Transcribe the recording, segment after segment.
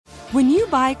When you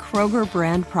buy Kroger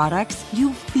brand products,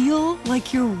 you feel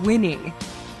like you're winning.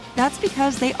 That's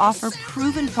because they offer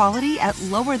proven quality at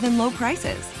lower than low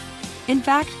prices. In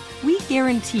fact, we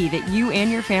guarantee that you and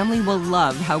your family will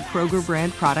love how Kroger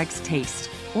brand products taste,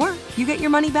 or you get your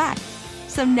money back.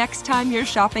 So next time you're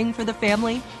shopping for the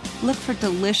family, look for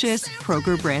delicious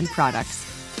Kroger brand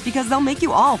products, because they'll make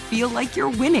you all feel like you're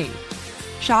winning.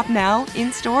 Shop now,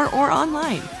 in-store, or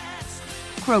online.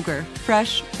 Kroger,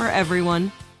 fresh for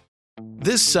everyone.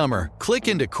 This summer, click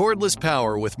into cordless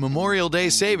power with Memorial Day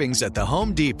savings at the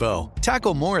Home Depot.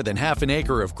 Tackle more than half an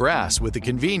acre of grass with the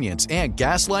convenience and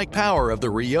gas-like power of the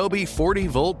Ryobi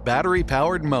 40-volt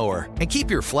battery-powered mower. And keep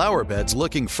your flower beds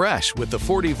looking fresh with the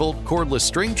 40-volt cordless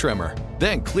string trimmer.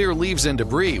 Then clear leaves and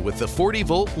debris with the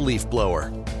 40-volt leaf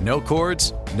blower. No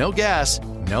cords, no gas,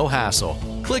 no hassle.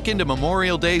 Click into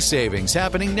Memorial Day savings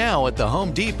happening now at the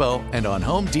Home Depot and on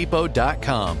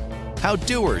HomeDepot.com. How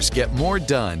doers get more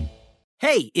done.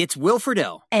 Hey, it's Will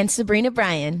Friedle. And Sabrina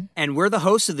Bryan. And we're the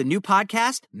hosts of the new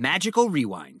podcast, Magical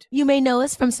Rewind. You may know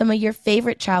us from some of your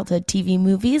favorite childhood TV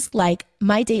movies like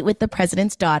My Date with the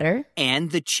President's Daughter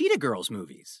and the Cheetah Girls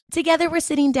movies. Together, we're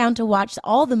sitting down to watch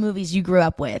all the movies you grew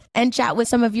up with and chat with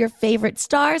some of your favorite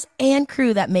stars and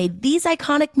crew that made these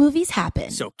iconic movies happen.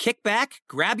 So kick back,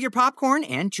 grab your popcorn,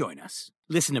 and join us.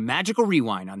 Listen to Magical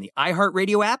Rewind on the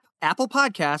iHeartRadio app, Apple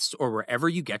Podcasts, or wherever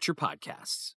you get your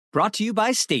podcasts. Brought to you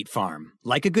by State Farm.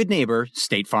 Like a good neighbor,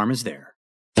 State Farm is there.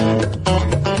 Go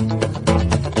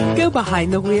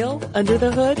behind the wheel, under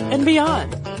the hood, and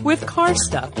beyond with Car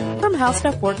Stuff from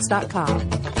HowStuffWorks.com.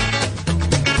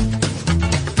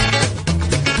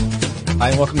 Hi,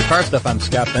 and welcome to Car Stuff. I'm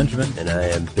Scott Benjamin. And I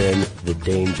am Ben the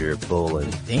Danger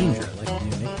Bolin. Danger, I like the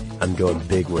new nickname. I'm going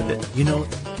big with it. You know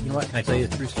what? Can I tell you a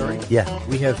true story? Yeah.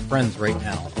 We have friends right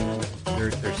now.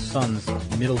 Their son's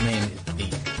middle name is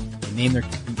Danger. They name their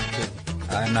kid.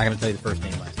 I'm not going to tell you the first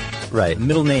name, last name. Right. The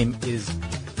middle name is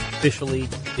officially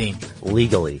Danger.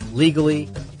 Legally,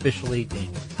 officially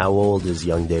Danger. how old is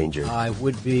young Danger? He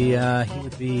would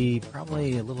be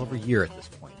probably a little over a year at this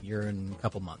point. A year and a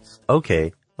couple months.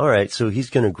 Okay. All right. So he's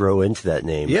going to grow into that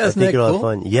name. Yeah, isn't I think that it'll cool?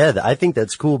 have fun. Yeah, I think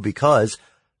that's cool because,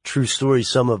 true story,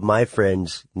 some of my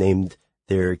friends named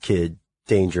their kid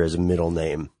Danger as a middle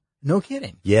name. No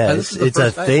kidding. Yeah, it's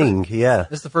a thing. Yeah.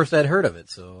 This is the first I'd heard of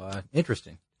it, so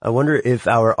interesting. I wonder if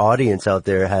our audience out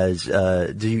there has,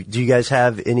 do you guys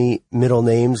have any middle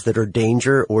names that are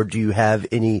Danger, or do you have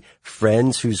any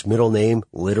friends whose middle name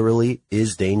literally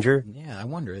is Danger? Yeah, I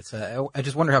wonder. I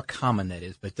just wonder how common that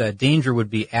is, but Danger would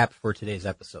be apt for today's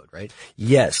episode, right?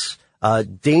 Yes.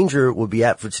 Danger will be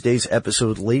apt for today's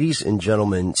episode. Ladies and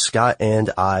gentlemen, Scott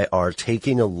and I are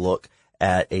taking a look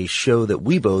at a show that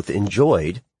we both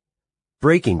enjoyed,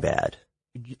 Breaking Bad.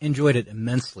 Enjoyed it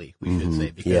immensely, we should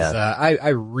say, because I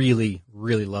really,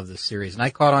 really love this series, and I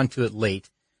caught on to it late.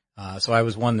 So I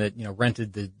was one that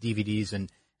rented the DVDs and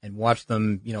watched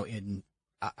them, in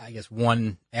I guess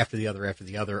one after the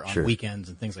other on weekends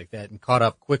and things like that, and caught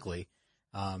up quickly.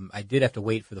 I did have to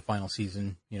wait for the final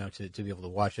season, to be able to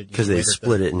watch it. Because they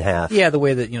split it in half. Yeah, the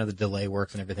way that, the delay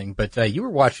works and everything. But, you were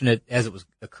watching it as it was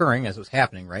occurring, as it was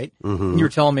happening, right? Mm-hmm. And you were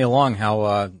telling me along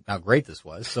how great this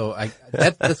was. So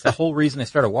that's the whole reason I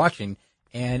started watching.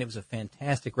 And it was a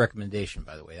fantastic recommendation,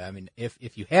 by the way. I mean,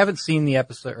 if you haven't seen the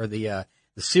episode, or the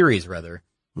series rather,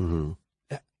 mm-hmm.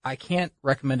 I can't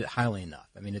recommend it highly enough.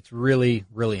 I mean, it's really,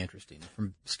 really interesting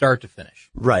from start to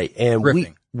finish. Right. And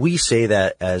Ripping. we say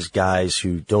that as guys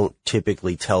who don't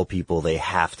typically tell people they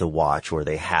have to watch or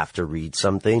they have to read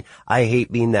something. I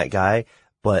hate being that guy,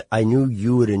 but I knew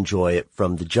you would enjoy it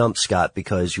from the jump, Scott,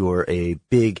 because you're a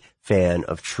big fan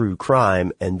of true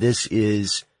crime. And this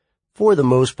is, for the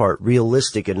most part,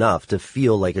 realistic enough to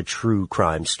feel like a true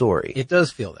crime story. It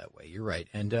does feel that way. You're right.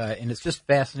 And it's just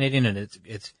fascinating, and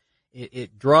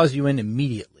it draws you in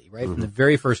immediately, right? Mm-hmm. From the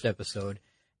very first episode.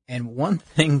 And one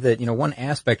thing that, one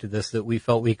aspect of this that we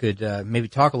felt we could maybe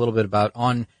talk a little bit about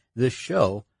on this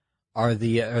show are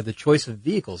the choice of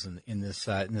vehicles in this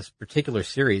particular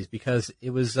series, because it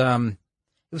was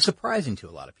surprising to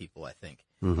a lot of people, I think.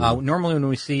 Mm-hmm. Normally when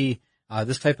we see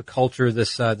this type of culture,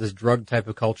 this drug type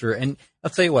of culture, and I'll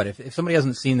tell you what, if somebody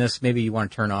hasn't seen this, maybe you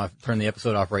want to turn the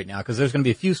episode off right now, because there's going to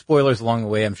be a few spoilers along the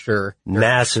way, I'm sure.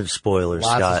 Massive spoilers,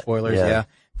 Lots Scott. of spoilers, yeah.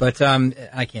 But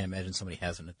I can't imagine somebody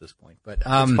hasn't at this point. But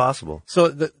it's possible.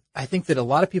 So I think that a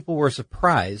lot of people were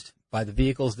surprised by the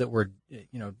vehicles that were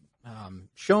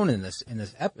shown in this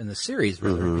series.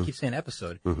 Rather, Mm-hmm. I keep saying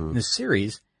episode in this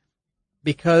series,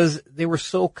 because they were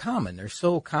so common. They're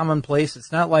so commonplace.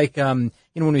 It's not like when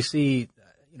we see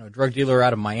drug dealer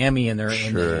out of Miami and they're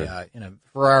in a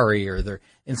Ferrari, or they're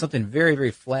in something very,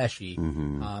 very flashy,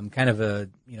 kind of a,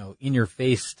 in your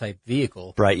face type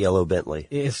vehicle. Bright yellow Bentley.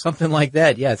 It's something like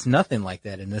that. Yeah, it's nothing like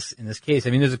that in this case. I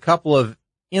mean, there's a couple of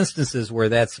instances where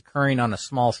that's occurring on a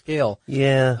small scale.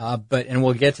 Yeah. And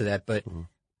we'll get to that, but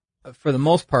for the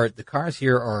most part, the cars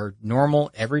here are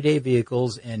normal, everyday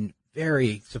vehicles and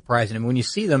very surprising. I mean, when you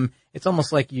see them, it's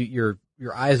almost like your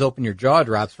eyes open, your jaw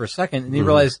drops for a second, and you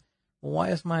realize, well,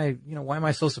 why am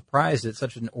I so surprised at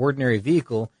such an ordinary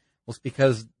vehicle? Well, it's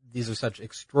because these are such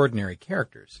extraordinary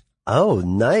characters. Oh,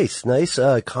 nice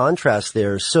contrast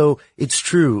there. So it's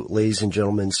true, ladies and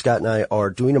gentlemen. Scott and I are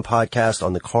doing a podcast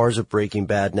on the cars of Breaking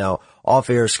Bad. Now, off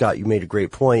air, Scott, you made a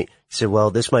great point. You said, well,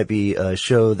 this might be a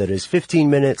show that is 15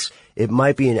 minutes. It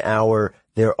might be an hour.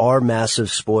 There are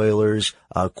massive spoilers.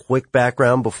 Quick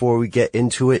background before we get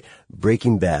into it.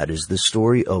 Breaking Bad is the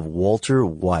story of Walter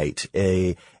White,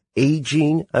 a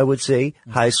aging, I would say,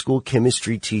 high school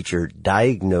chemistry teacher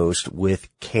diagnosed with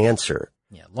cancer.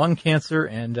 Yeah, lung cancer,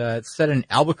 and it's set in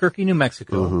Albuquerque, New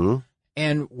Mexico.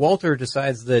 And Walter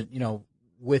decides that,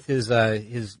 with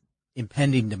his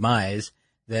impending demise,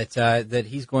 that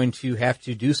he's going to have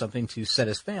to do something to set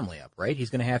his family up, right? He's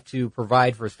going to have to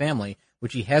provide for his family,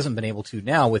 which he hasn't been able to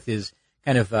now with his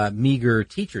kind of meager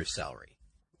teacher's salary.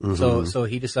 So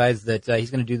he decides that he's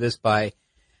going to do this by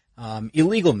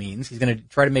illegal means. He's going to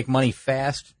try to make money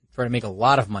fast, try to make a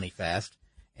lot of money fast.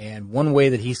 And one way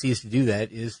that he sees to do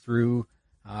that is through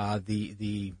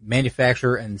the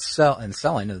manufacture and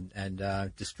selling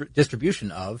and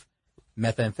distribution of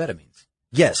methamphetamines.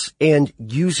 Yes, and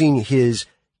using his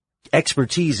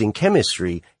expertise in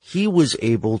chemistry, he was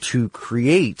able to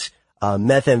create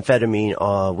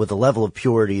methamphetamine with a level of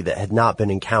purity that had not been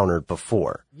encountered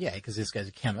before. Yeah, because this guy's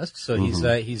a chemist, so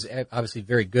he's obviously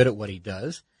very good at what he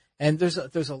does. And there's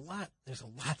a lot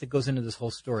that goes into this whole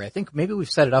story. I think maybe we've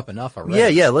set it up enough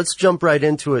already. Yeah. Let's jump right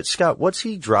into it. Scott, what's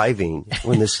he driving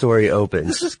when the story opens?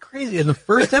 This is crazy. In the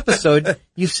first episode,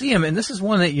 you see him, and this is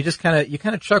one that you just kind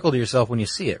of chuckle to yourself when you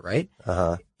see it, right?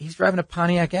 He's driving a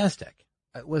Pontiac Aztek.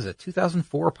 Was it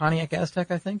 2004 Pontiac Aztek,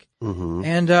 I think?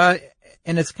 And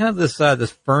it's kind of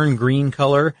this fern green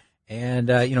color,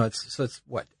 and it's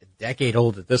what, a decade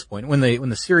old at this point. When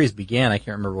the series began, I can't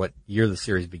remember what year the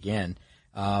series began.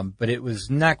 But it was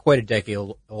not quite a decade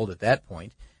old at that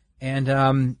point.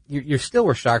 And, you still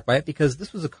were shocked by it because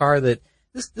this was a car that,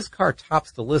 this car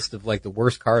tops the list of like the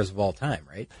worst cars of all time,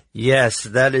 right? Yes,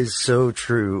 that is so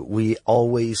true. We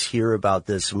always hear about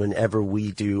this whenever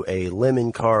we do a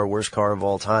Lemon Car, worst car of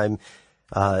all time,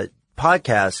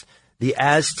 podcast. The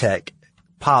Aztek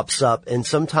pops up, and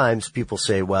sometimes people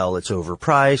say, well, it's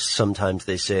overpriced. Sometimes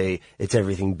they say it's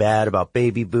everything bad about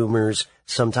baby boomers.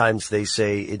 Sometimes they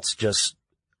say it's just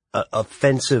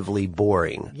offensively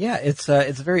boring. Yeah, it's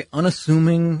very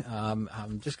unassuming,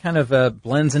 just kind of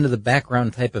blends into the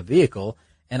background type of vehicle.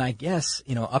 And I guess,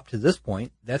 up to this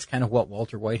point, that's kind of what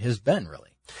Walter White has been, really.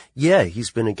 Yeah,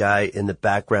 he's been a guy in the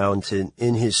background.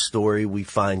 In his story, we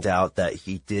find out that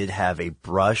he did have a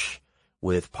brush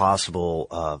with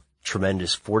possible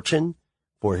tremendous fortune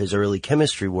for his early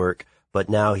chemistry work, but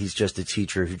now he's just a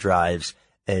teacher who drives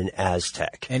an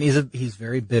Aztek. And he's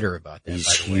very bitter about that.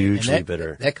 He's hugely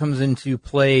bitter. That comes into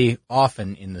play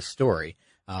often in the story.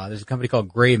 There's a company called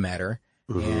Gray Matter,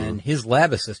 and his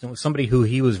lab assistant was somebody who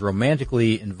he was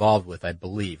romantically involved with, I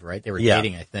believe, right? They were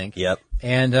dating, I think. Yep.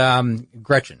 And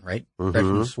Gretchen, right?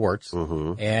 Gretchen Swartz.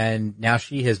 And now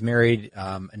she has married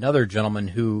another gentleman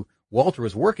who Walter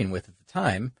was working with at the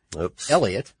time,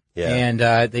 Elliot. Yeah. And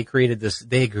they had created this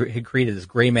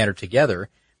Gray Matter together.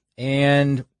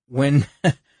 And when,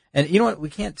 and you know what, we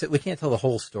can't tell the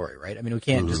whole story, right? I mean, we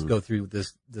can't just go through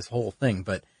this whole thing,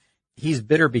 but he's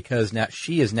bitter because now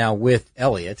she is now with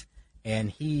Elliot, and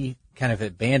he kind of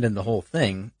abandoned the whole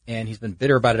thing, and he's been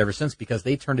bitter about it ever since because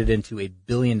they turned it into a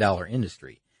billion-dollar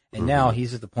industry. And now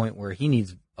he's at the point where he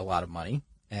needs a lot of money,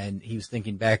 and he was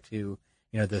thinking back to,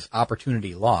 this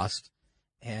opportunity lost.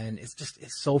 And it's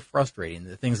so frustrating,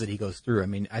 the things that he goes through. I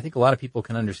mean, I think a lot of people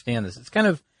can understand this. It's kind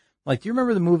of like, do you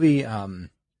remember the movie, and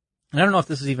I don't know if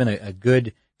this is even a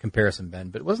good comparison, Ben,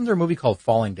 but wasn't there a movie called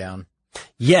Falling Down?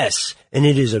 Yes, and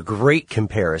it is a great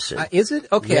comparison. Is it?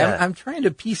 Okay, yeah. I'm trying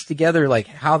to piece together like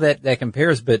how that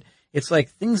compares, but it's like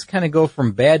things kind of go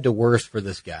from bad to worse for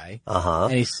this guy.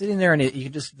 And he's sitting there, and you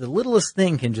just, the littlest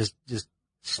thing can just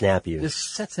snap you.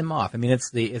 Just sets him off. I mean,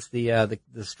 it's the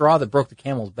straw that broke the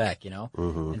camel's back,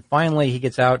 And finally he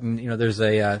gets out, and there's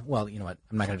well, you know what?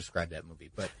 I'm not going to describe that movie,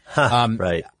 but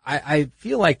right. I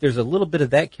feel like there's a little bit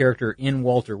of that character in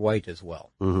Walter White as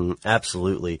well.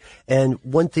 Absolutely. And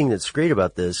one thing that's great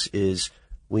about this is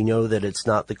We know that it's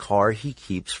not the car he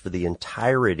keeps for the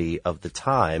entirety of the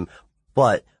time,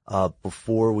 but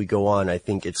before we go on, I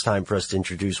think it's time for us to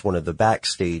introduce one of the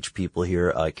backstage people here,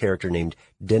 a character named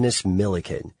Dennis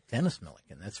Milliken. Dennis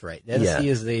Milliken, that's right. Dennis,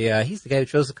 he's the guy who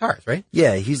chose the cars, right?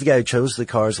 Yeah, he's the guy who chose the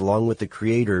cars along with the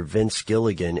creator, Vince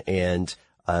Gilligan. And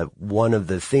one of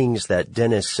the things that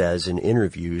Dennis says in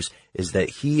interviews is that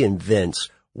he and Vince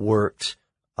worked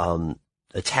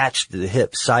attached to the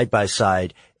hip side by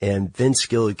side, and Vince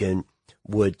Gilligan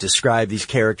would describe these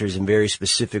characters in very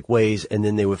specific ways, and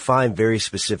then they would find very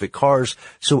specific cars.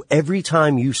 So every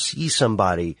time you see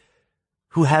somebody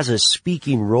who has a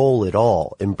speaking role at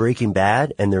all in Breaking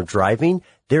Bad and they're driving,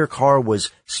 their car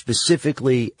was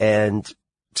specifically and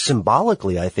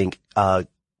symbolically, I think,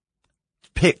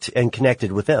 picked and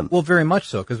connected with them. Well, very much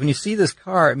so, because when you see this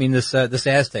car, I mean, this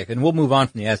Aztek, and we'll move on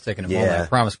from the Aztek in a moment, I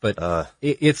promise, but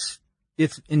it's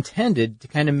intended to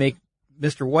kind of make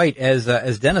Mr. White,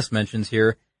 as Dennis mentions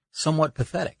here, somewhat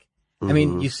pathetic. I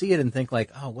mean, you see it and think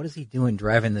like, oh, what is he doing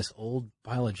driving this old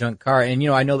pile of junk car? And,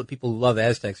 I know that people who love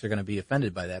Aztecs are going to be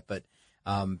offended by that, but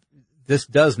this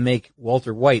does make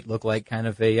Walter White look like kind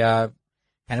of a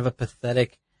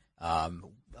pathetic,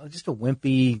 just a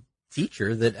wimpy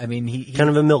teacher that, I mean, he kind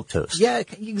of a milquetoast. Yeah,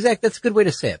 exactly. That's a good way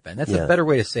to say it, Ben. That's a better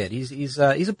way to say it. He's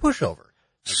a pushover.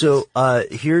 So,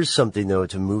 here's something though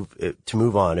to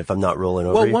move on if I'm not rolling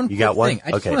over. Well, you got one? Thing.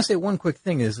 I just want to say one quick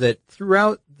thing is that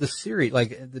throughout the series,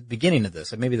 like at the beginning of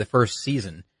this, maybe the first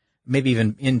season, maybe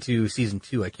even into season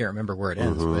 2, I can't remember where it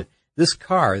ends, but this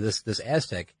car, this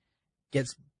Aztek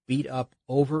gets beat up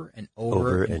over and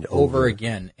over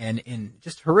again, and in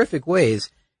just horrific ways.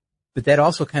 But that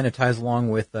also kind of ties along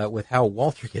with how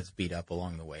Walter gets beat up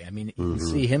along the way. I mean, you can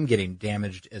see him getting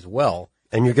damaged as well.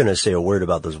 And you're going to say a word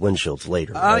about those windshields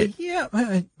later, right? Yeah,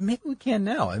 maybe we can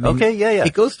now. I mean, okay, yeah.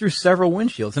 It goes through several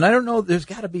windshields, and I don't know, there's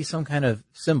got to be some kind of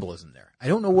symbolism there. I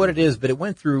don't know what it is, but it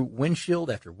went through windshield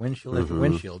after windshield after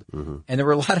windshield, and there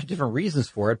were a lot of different reasons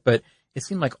for it, but it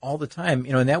seemed like all the time,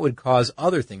 and that would cause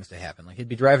other things to happen. Like he'd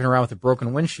be driving around with a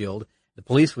broken windshield, the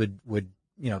police would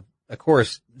of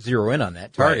course, zero in on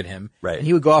that, target him. Right. And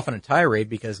he would go off on a tirade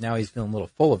because now he's feeling a little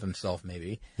full of himself,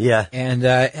 maybe. Yeah. And,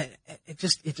 it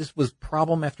just was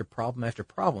problem after problem after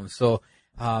problem. So,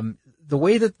 the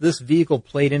way that this vehicle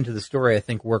played into the story, I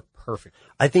think worked perfectly.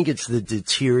 I think it's the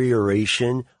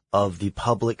deterioration of the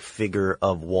public figure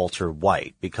of Walter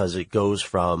White, because it goes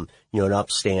from, an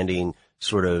upstanding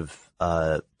sort of,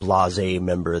 blasé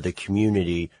member of the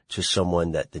community to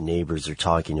someone that the neighbors are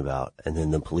talking about, and then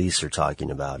the police are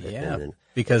talking about it. Yeah,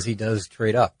 because he does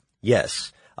trade up.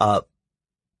 Yes.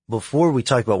 Before we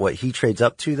talk about what he trades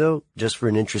up to, though, just for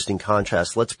an interesting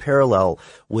contrast, let's parallel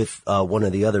with one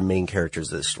of the other main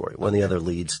characters of this story, one of the other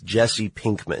leads, Jesse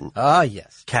Pinkman. Ah,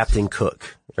 yes. Captain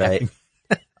Cook, right?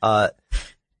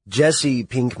 Jesse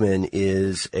Pinkman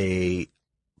is a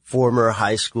former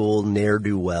high school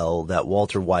ne'er-do-well that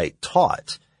Walter White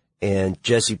taught. And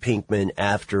Jesse Pinkman,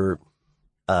 after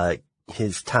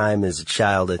his time as a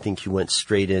child, I think he went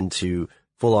straight into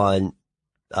full-on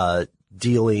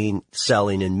dealing,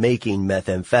 selling, and making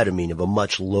methamphetamine of a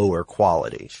much lower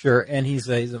quality. Sure, and he's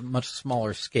a much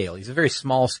smaller scale. He's a very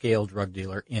small-scale drug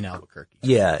dealer in Albuquerque.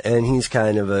 Yeah, and he's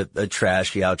kind of a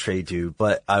trashy out-trade dude.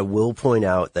 But I will point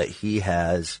out that he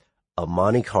has a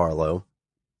Monte Carlo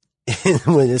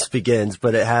when this begins,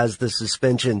 but it has the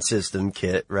suspension system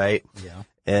kit, right? Yeah.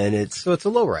 And so it's a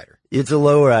lowrider. It's a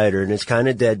lowrider, and it's kind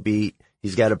of deadbeat.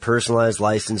 He's got a personalized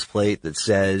license plate that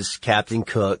says Captain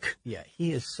Cook. Yeah,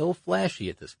 he is so flashy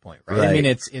at this point, right? I mean,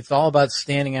 it's all about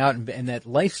standing out and that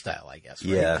lifestyle, I guess,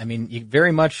 right? Yeah. I mean,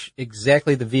 very much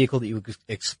exactly the vehicle that you would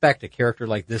expect a character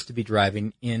like this to be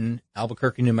driving in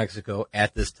Albuquerque, New Mexico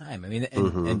at this time. I mean,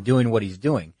 and doing what he's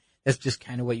doing. That's just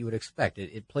kind of what you would expect.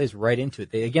 It plays right into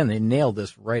it. They nailed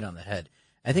this right on the head.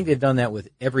 I think they've done that with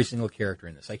every single character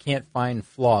in this. I can't find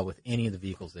flaw with any of the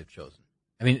vehicles they've chosen.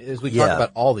 I mean, as we talk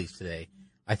about all these today,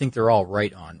 I think they're all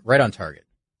right on target.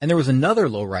 And there was another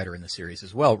lowrider in the series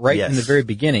as well, in the very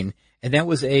beginning, and that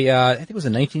was I think it was a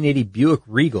 1980 Buick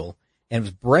Regal, and it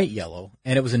was bright yellow,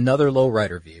 and it was another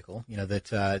lowrider vehicle,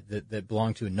 that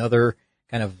belonged to another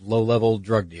kind of low-level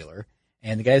drug dealer,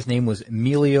 and the guy's name was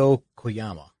Emilio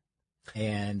Koyama.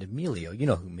 And Emilio, you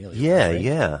know who Emilio is, right?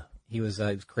 Yeah. He was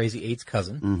Crazy Eight's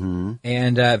cousin,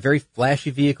 and very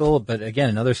flashy vehicle, but again,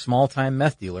 another small-time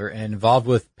meth dealer, and involved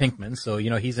with Pinkman. So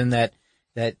he's in that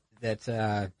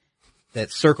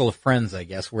circle of friends, I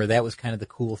guess, where that was kind of the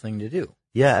cool thing to do.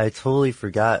 Yeah, I totally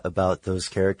forgot about those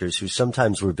characters who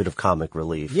sometimes were a bit of comic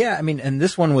relief. Yeah, I mean, and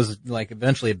this one was like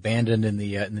eventually abandoned in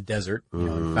the desert,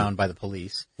 and found by the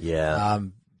police. Yeah, a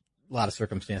lot of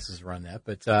circumstances around that,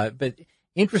 but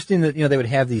interesting that, they would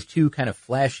have these two kind of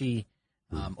flashy,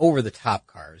 over-the-top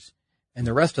cars, and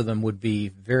the rest of them would be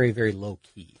very, very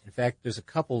low-key. In fact, there's a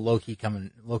couple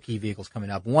low-key vehicles coming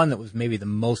up. One that was maybe the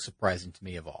most surprising to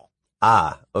me of all.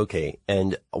 Okay.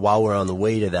 And while we're on the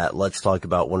way to that, let's talk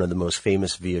about one of the most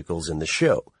famous vehicles in the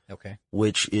show. Okay.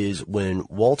 Which is when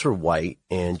Walter White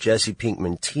and Jesse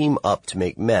Pinkman team up to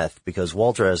make meth because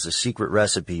Walter has a secret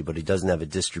recipe, but he doesn't have a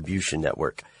distribution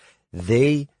network.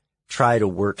 They try to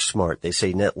work smart. They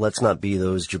say, let's not be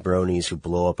those jabronis who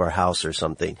blow up our house or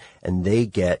something. And they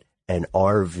get an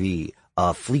RV,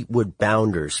 Fleetwood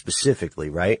Bounder specifically,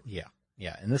 right? Yeah.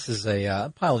 Yeah. And this is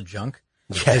a pile of junk,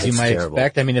 yeah, as you might terrible.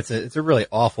 expect. I mean, it's a really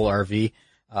awful RV.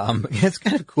 It's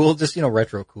kind of cool, just,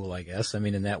 retro cool, I guess. I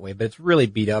mean, in that way, but it's really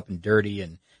beat up and dirty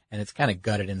and it's kind of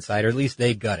gutted inside, or at least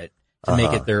they gut it to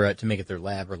make it their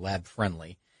lab or lab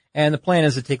friendly. And the plan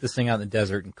is to take this thing out in the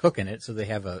desert and cook in it, so they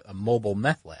have a mobile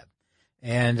meth lab.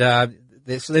 And,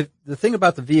 the thing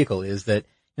about the vehicle is that,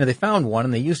 they found one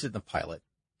and they used it in the pilot.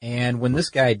 And when this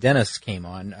guy, Dennis, came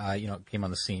on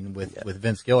the scene with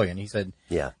Vince Gilligan, he said,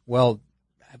 well,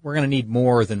 we're going to need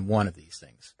more than one of these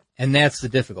things. And that's the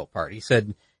difficult part. He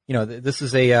said, this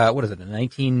is a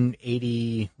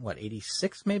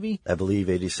 86 maybe? I believe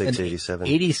 86, 87.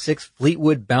 86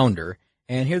 Fleetwood Bounder.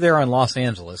 And here they are in Los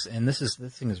Angeles, and this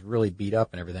thing is really beat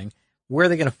up and everything. Where are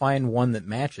they going to find one that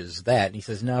matches that? And he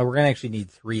says, no, we're going to actually need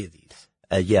 3 of these.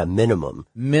 Minimum.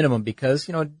 Minimum, because,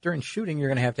 during shooting, you're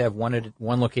going to have one at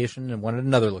one location and one at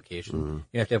another location. Mm-hmm.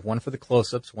 You have to have one for the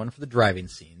close-ups, one for the driving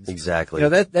scenes. Exactly.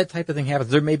 That type of thing happens.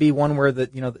 There may be one where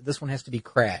this one has to be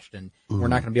crashed and we're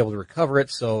not going to be able to recover it.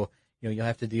 So, you'll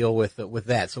have to deal with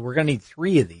that. So we're going to need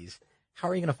 3 of these. How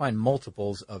are you going to find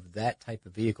multiples of that type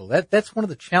of vehicle? That's one of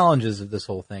the challenges of this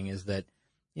whole thing is that,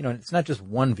 it's not just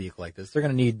one vehicle like this. They're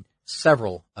going to need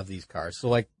several of these cars. So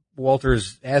like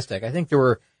Walter's Aztek, I think there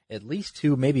were at least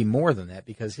 2, maybe more than that,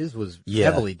 because his was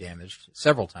heavily damaged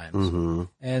several times. Mm-hmm.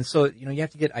 And so, you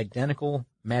have to get identical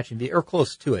matching vehicles, or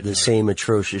close to it. The same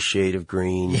atrocious shade of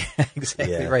green. Yeah,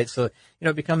 exactly right. So,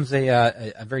 it becomes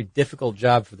a very difficult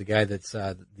job for the guy that's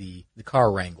the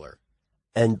car wrangler.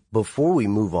 And before we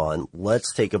move on,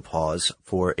 let's take a pause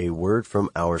for a word from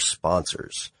our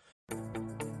sponsors.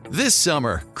 This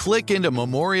summer, click into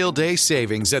Memorial Day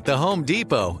savings at the Home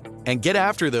Depot and get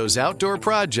after those outdoor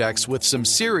projects with some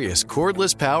serious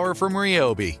cordless power from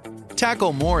Ryobi.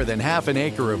 Tackle more than half an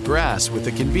acre of grass with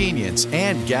the convenience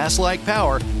and gas-like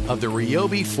power of the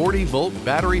Ryobi 40-volt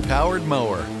battery-powered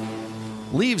mower.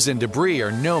 Leaves and debris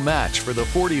are no match for the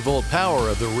 40-volt power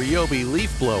of the Ryobi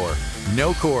leaf blower.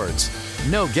 No cords,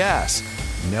 no gas,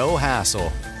 no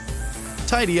hassle.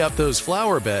 Tidy up those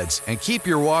flower beds and keep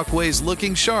your walkways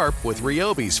looking sharp with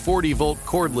Ryobi's 40-volt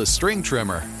cordless string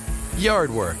trimmer.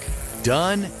 Yard work,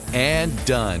 done and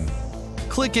done.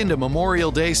 Click into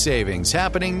Memorial Day savings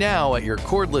happening now at your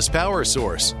cordless power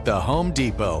source, the Home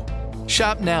Depot.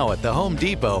 Shop now at the Home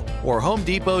Depot or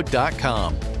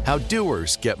HomeDepot.com. How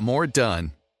doers get more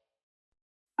done.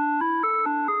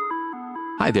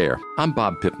 Hi there, I'm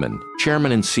Bob Pittman,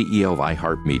 Chairman and CEO of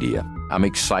iHeartMedia. I'm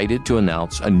excited to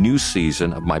announce a new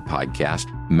season of my podcast,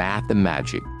 Math and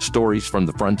Magic, Stories from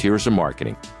the Frontiers of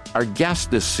Marketing. Our guests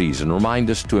this season remind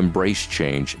us to embrace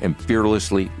change and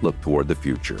fearlessly look toward the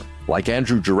future. Like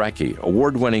Andrew Jarecki,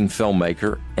 award-winning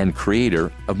filmmaker and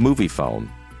creator of Moviefone.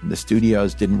 The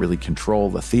studios didn't really control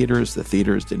the theaters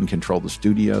didn't control the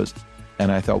studios.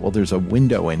 And I thought, well, there's a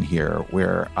window in here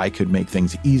where I could make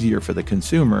things easier for the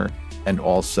consumer and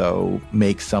also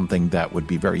make something that would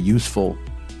be very useful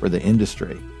for the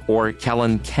industry. Or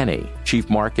Kellen Kenny, Chief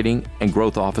Marketing and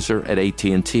Growth Officer at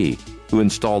AT&T, who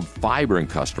installed fiber in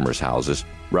customers' houses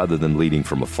rather than leading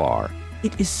from afar.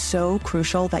 It is so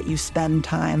crucial that you spend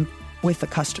time with the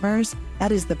customers.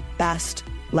 That is the best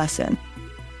lesson.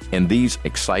 In these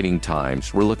exciting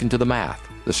times, we're looking to the math,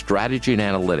 the strategy and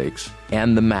analytics,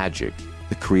 and the magic,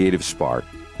 the creative spark,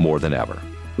 more than ever.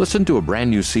 Listen to a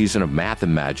brand new season of Math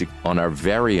and Magic on our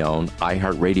very own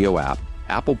iHeartRadio app,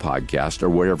 Apple Podcast, or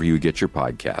wherever you get your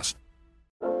podcast.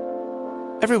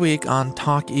 Every week on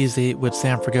Talk Easy with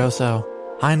Sam Fragoso,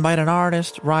 I invite an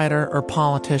artist, writer, or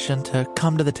politician to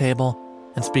come to the table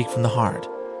and speak from the heart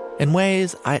in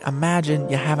ways I imagine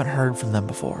you haven't heard from them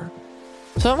before.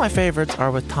 Some of my favorites are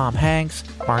with Tom Hanks,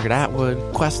 Margaret Atwood,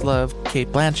 Questlove,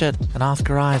 Cate Blanchett, and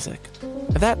Oscar Isaac.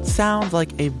 If that sounds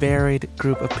like a varied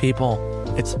group of people,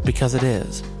 it's because it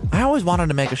is. I always wanted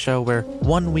to make a show where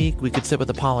one week we could sit with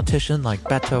a politician like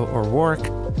Beto O'Rourke,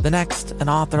 the next an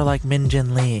author like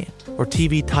Min-Jin Lee, or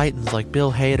TV titans like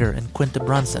Bill Hader and Quinta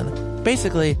Brunson.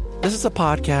 Basically, this is a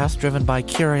podcast driven by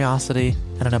curiosity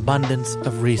and an abundance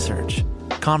of research.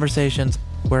 Conversations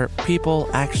where people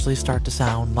actually start to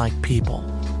sound like people.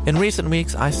 In recent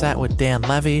weeks, I sat with Dan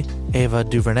Levy, Ava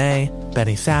DuVernay,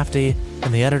 Benny Safdie,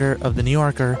 and the editor of The New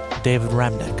Yorker, David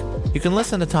Remnick. You can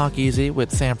listen to Talk Easy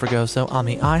with Sam Fragoso on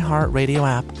the iHeartRadio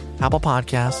app, Apple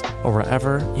Podcasts, or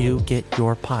wherever you get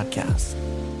your podcasts.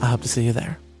 I hope to see you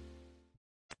there.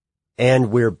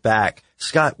 And we're back.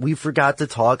 Scott, we forgot to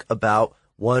talk about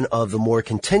one of the more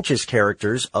contentious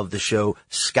characters of the show,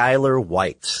 Skyler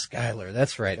White. Skyler,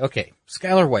 that's right. Okay,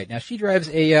 Skyler White. Now, she drives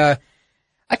a...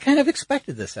 I kind of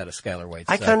expected this out of Skyler White's,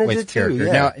 I kind of did character. too,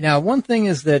 yeah. Now, one thing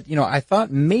is that, I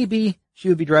thought maybe she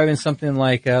would be driving something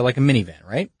like a minivan,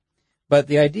 right? But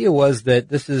the idea was that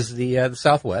this is the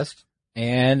Southwest,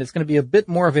 and it's going to be a bit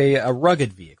more of a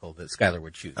rugged vehicle that Skyler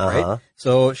would choose, right?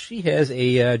 So she has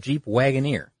a Jeep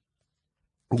Wagoneer.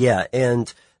 Yeah,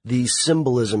 and the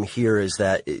symbolism here is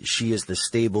that she is the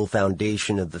stable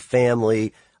foundation of the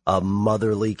family, a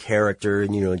motherly character,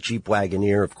 and, a Jeep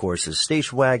Wagoneer, of course, is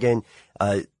station wagon.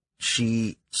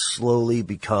 She slowly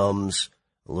becomes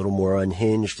a little more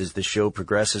unhinged as the show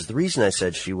progresses. The reason I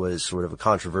said she was sort of a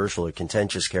controversial or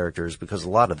contentious character is because a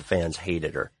lot of the fans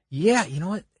hated her. Yeah, you know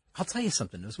what? I'll tell you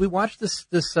something. As we watched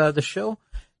the show,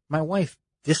 my wife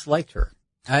disliked her.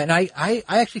 And I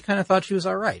actually kind of thought she was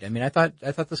all right. I mean, I thought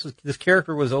this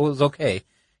character was okay.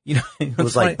 It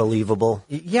was like believable.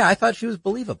 Yeah, I thought she was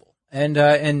believable.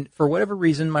 And for whatever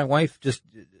reason, my wife just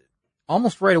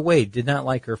almost right away did not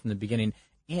like her from the beginning,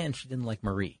 and she didn't like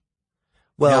Marie.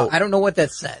 Well, now, I don't know what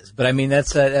that says, but I mean, I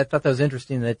thought that was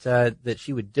interesting that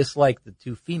she would dislike the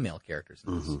two female characters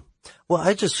in this. Mm-hmm. Well,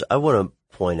 I want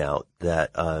to point out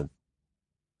that,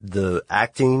 the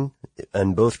acting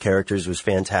on both characters was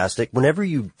fantastic. Whenever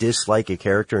you dislike a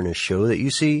character in a show that you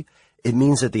see, it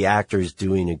means that the actor is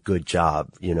doing a good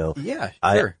job, Yeah,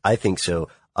 sure. I think so.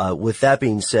 With that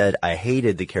being said, I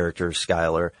hated the character of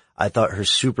Skyler. I thought her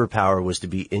superpower was to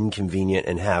be inconvenient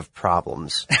and have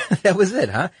problems. That was it,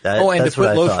 huh? And to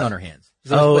put lotion on her hands.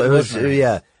 It was,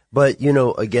 yeah. But,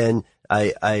 again,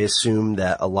 I assume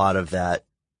that a lot of that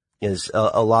is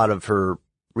a lot of her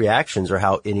reactions are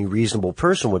how any reasonable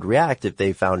person would react if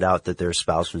they found out that their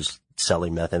spouse was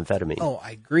selling methamphetamine. Oh,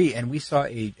 I agree. And we saw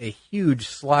a huge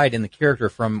slide in the character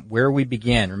from where we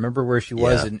began. Remember where she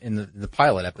was in the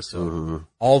pilot episode,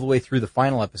 all the way through the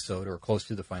final episode, or close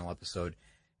to the final episode.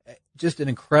 Just an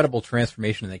incredible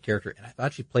transformation in that character. And I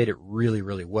thought she played it really,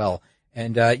 really well.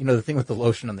 And, the thing with the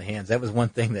lotion on the hands, that was one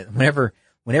thing that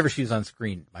whenever she was on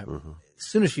screen, as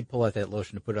soon as she pulled out that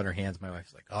lotion to put it on her hands, my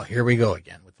wife's like, oh, here we go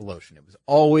again with the lotion. It was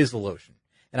always the lotion.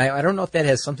 And I don't know if that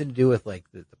has something to do with like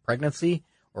the pregnancy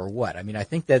or what. I mean, I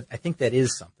think that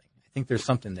is something. I think there's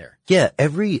something there. Yeah.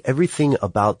 Everything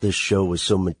about this show was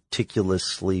so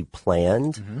meticulously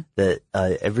planned that,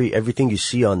 everything you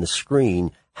see on the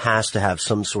screen has to have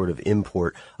some sort of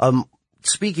import.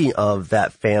 Speaking of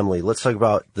that family, let's talk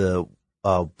about the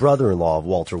brother-in-law of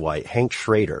Walter White, Hank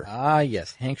Schrader. Ah,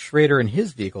 yes, Hank Schrader in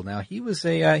his vehicle. Now he's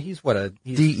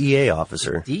DEA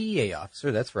officer. DEA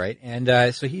officer, that's right.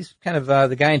 And so he's kind of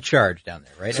the guy in charge down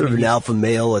there, right? Sort of an alpha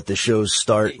male at the show's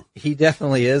start. He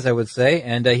definitely is, I would say.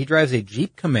 And he drives a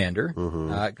Jeep Commander,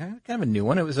 kind of a new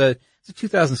one. It's a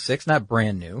 2006, not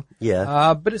brand new.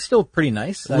 Yeah. But it's still pretty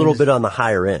nice. A little bit on the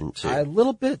higher end, too. A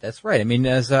little bit, that's right. I mean,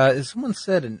 as someone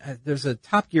said, and there's a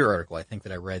Top Gear article, I think,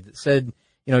 that I read that said,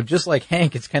 just like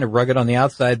Hank, it's kind of rugged on the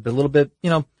outside, but a little bit,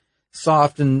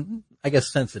 soft and, I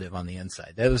guess, sensitive on the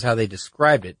inside. That was how they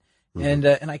described it. And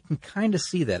I can kind of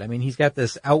see that. I mean, he's got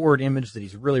this outward image that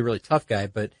he's a really, really tough guy,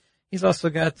 but he's also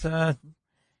got,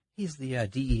 he's the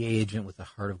DEA agent with the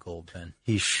heart of gold, Ben.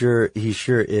 He sure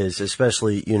is,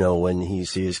 especially, when he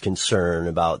sees concern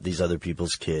about these other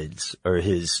people's kids or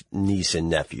his niece and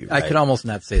nephew. Right? I could almost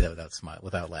not say that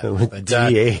without laughing. But,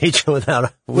 DEA agent with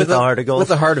the heart of gold? With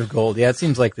the heart of gold, yeah. It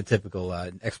seems like the typical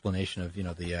explanation of,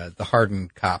 the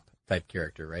hardened cop type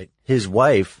character, right? His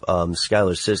wife,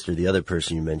 Skyler's sister, the other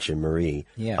person you mentioned, Marie.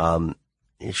 Yeah.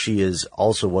 She is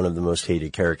also one of the most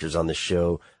hated characters on the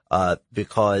show.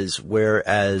 Because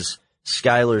whereas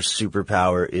Skyler's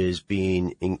superpower is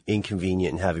being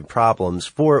inconvenient and having problems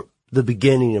for the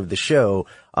beginning of the show,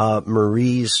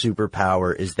 Marie's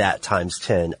superpower is that times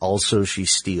 10. Also, she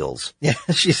steals. Yeah,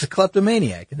 she's a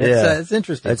kleptomaniac. And it's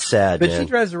interesting. That's sad, But man. she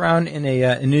drives around in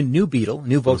a new Beetle,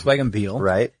 new Volkswagen Beetle.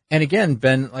 Right. And again,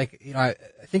 Ben, I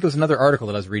think it was another article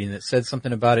that I was reading that said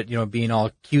something about it, being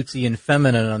all cutesy and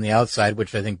feminine on the outside,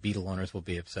 which I think Beetle owners will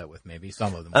be upset with. Maybe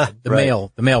some of them. The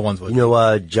male ones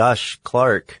would. Josh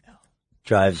Clark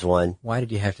drives one. Why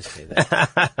did you have to say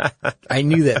that? I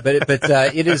knew that,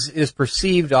 but it is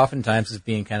perceived oftentimes as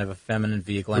being kind of a feminine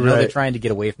vehicle. I know they're trying to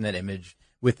get away from that image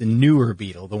with the newer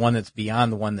Beetle, the one that's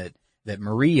beyond the one that that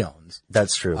Marie owns.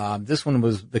 That's true. This one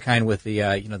was the kind with the,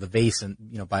 the vase and,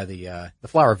 by the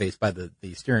flower vase by the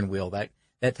steering wheel,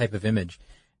 that type of image.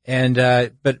 And,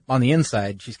 but on the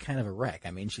inside, she's kind of a wreck.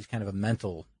 I mean, she's kind of a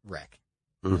mental wreck.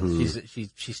 Mm-hmm.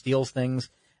 She steals things.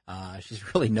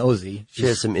 She's really nosy. She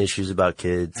has some issues about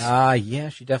kids. Yeah,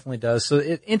 she definitely does. So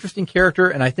interesting character.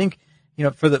 And I think,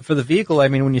 for the vehicle, I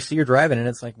mean, when you see her driving it,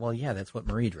 it's like, well, yeah, that's what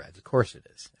Marie drives. Of course it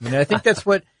is. I mean, I think that's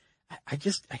what, I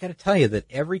got to tell you that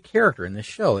every character in this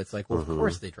show, it's like, well, of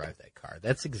course they drive that car.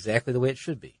 That's exactly the way it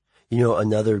should be.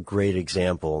 Another great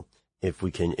example, if we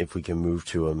can move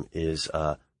to him, is,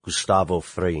 Gustavo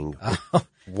Fring.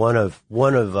 One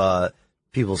of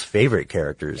people's favorite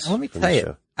characters. Let me tell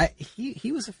you,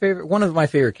 he was one of my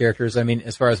favorite characters. I mean,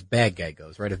 as far as bad guy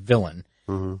goes, right? A villain.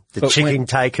 Mm-hmm. The chicken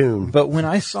tycoon. But when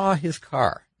I saw his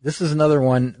car, this is another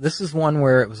one. This is one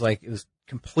where it was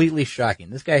completely shocking.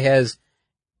 This guy has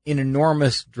an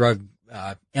enormous drug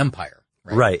empire.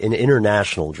 Right, an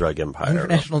international drug empire.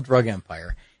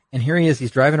 And here he is.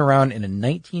 He's driving around in a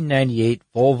 1998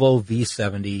 Volvo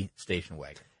V70 station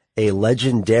wagon. A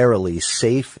legendarily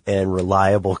safe and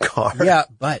reliable car. Yeah,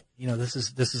 but this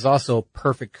is also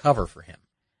perfect cover for him.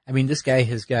 I mean, this guy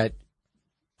has got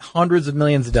hundreds of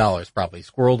millions of dollars probably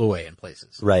squirreled away in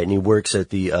places. Right, and he works at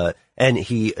the and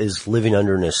he is living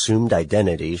under an assumed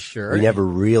identity. Sure. We never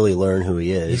really learn who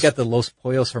he is. He's got the Los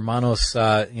Pollos Hermanos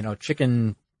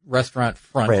chicken restaurant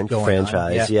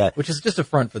franchise, yeah, which is just a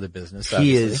front for the business.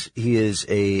 Obviously. He is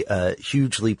a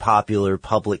hugely popular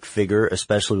public figure,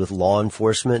 especially with law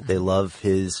enforcement. They love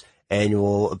his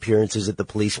annual appearances at the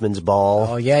policeman's ball.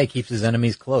 Oh yeah, he keeps his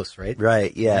enemies close, right?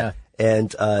 Right, yeah.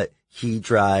 And he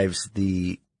drives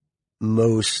the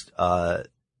most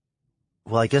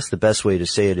I guess the best way to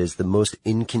say it is the most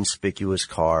inconspicuous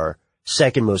car.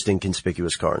 Second most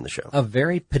inconspicuous car in the show. A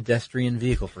very pedestrian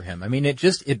vehicle for him. I mean,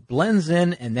 it blends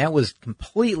in, and that was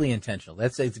completely intentional.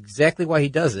 That's exactly why he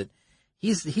does it.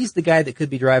 He's the guy that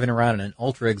could be driving around in an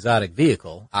ultra exotic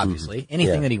vehicle, obviously,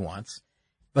 anything that he wants,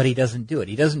 but he doesn't do it.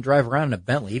 He doesn't drive around in a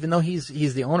Bentley, even though he's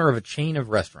the owner of a chain of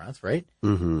restaurants, right?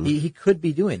 Mm-hmm. He could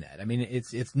be doing that. I mean,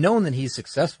 it's known that he's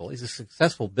successful. He's a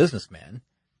successful businessman.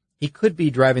 He could be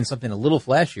driving something a little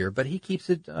flashier, but he keeps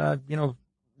it,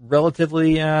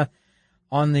 relatively,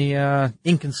 on the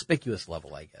inconspicuous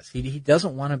level, I guess. He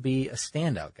doesn't want to be a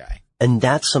standout guy. And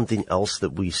that's something else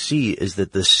that we see is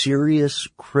that the serious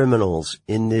criminals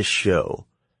in this show,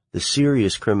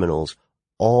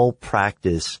 all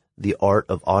practice the art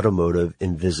of automotive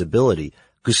invisibility.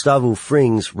 Gustavo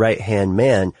Fring's right-hand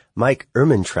man, Mike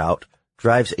Ehrmantraut,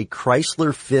 drives a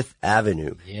Chrysler Fifth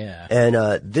Avenue. Yeah.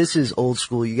 And this is old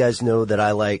school. You guys know that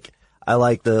I like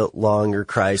the longer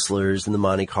Chryslers and the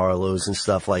Monte Carlos and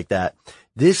stuff like that.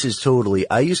 This is totally,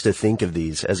 I used to think of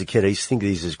these as a kid. I used to think of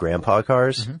these as grandpa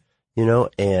cars,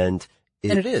 and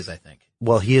it is, I think.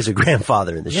 Well, he is a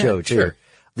grandfather in the show too. Sure.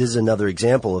 This is another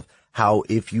example of how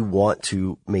if you want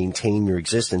to maintain your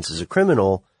existence as a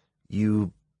criminal,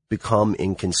 you become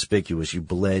inconspicuous. You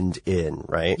blend in,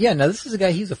 right? Yeah. Now this is a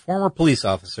guy, he's a former police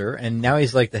officer, and now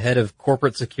he's like the head of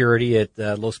corporate security at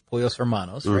Los Pollos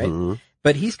Hermanos, right? Mm-hmm.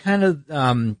 But he's kind of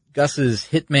Gus's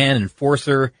hitman,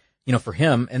 enforcer, for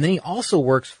him. And then he also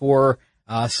works for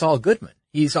Saul Goodman.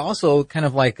 He's also kind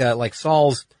of like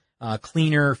Saul's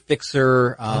cleaner,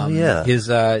 fixer, his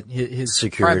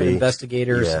security. Private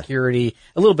investigator, security,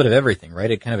 a little bit of everything,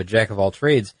 right? Kind of a jack of all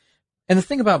trades. And the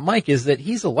thing about Mike is that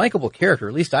he's a likable character.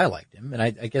 At least I liked him, and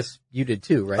I guess you did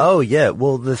too, right? Oh yeah.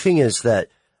 Well, the thing is that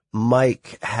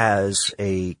Mike has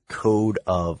a code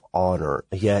of honor.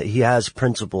 Yeah, he has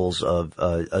principles of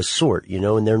a sort,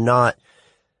 and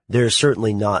they're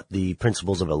certainly not the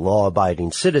principles of a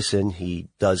law-abiding citizen. He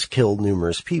does kill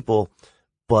numerous people,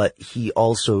 but he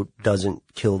also doesn't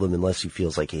kill them unless he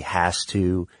feels like he has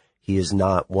to. He is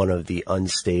not one of the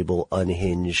unstable,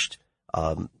 unhinged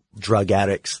drug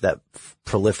addicts that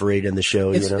proliferate in the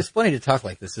show. It's funny to talk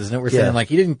like this, isn't it? We're saying like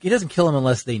he doesn't kill them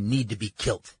unless they need to be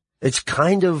killed. It's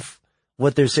kind of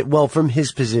what they're saying. Well, from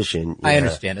his position, I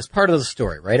understand. It's part of the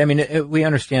story, right? I mean, we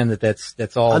understand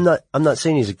that's all. I'm not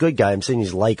saying he's a good guy. I'm saying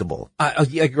he's likable. I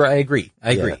agree.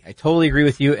 I totally agree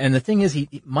with you. And the thing is,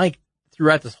 Mike,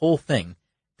 throughout this whole thing,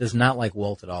 does not like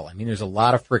Walt at all. I mean, there's a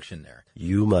lot of friction there.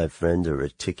 You, my friend, are a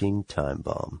ticking time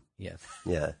bomb. Yes.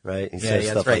 Yeah. Right. He says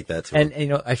stuff right. like that to him.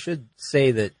 And I should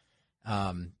say that,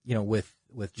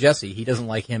 with Jesse, he doesn't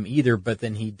like him either, but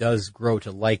then he does grow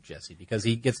to like Jesse because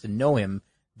he gets to know him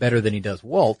better than he does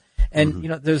Walt. And,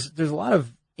 there's a lot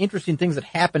of interesting things that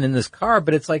happen in this car,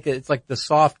 but it's like the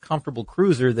soft, comfortable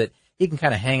cruiser that he can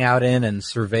kind of hang out in and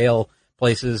surveil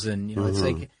places. And, it's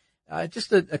like,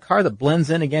 just a car that blends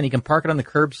in. Again, you can park it on the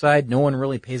curbside. No one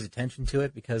really pays attention to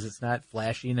it because it's not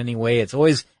flashy in any way. It's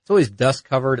always dust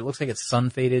covered. It looks like it's sun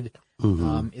faded.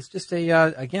 It's just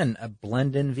a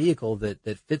blend-in vehicle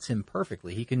that fits him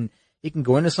perfectly. He can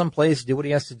go into some place, do what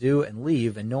he has to do, and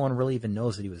leave, and no one really even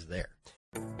knows that he was there.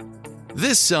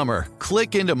 This summer,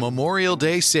 click into Memorial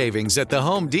Day savings at the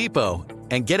Home Depot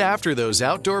and get after those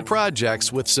outdoor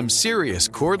projects with some serious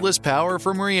cordless power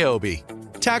from Ryobi.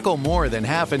 Tackle more than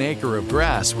half an acre of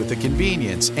grass with the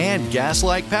convenience and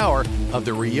gas-like power of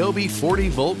the Ryobi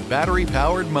 40-volt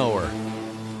battery-powered mower.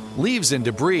 Leaves and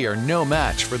debris are no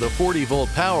match for the 40-volt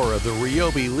power of the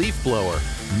Ryobi leaf blower.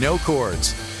 No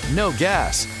cords, no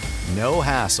gas, no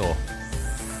hassle.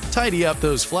 Tidy up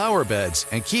those flower beds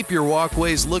and keep your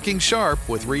walkways looking sharp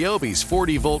with Ryobi's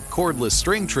 40-volt cordless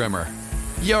string trimmer.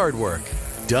 Yard work,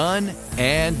 done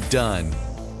and done.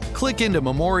 Click into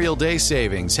Memorial Day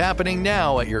savings happening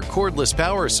now at your cordless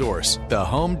power source, the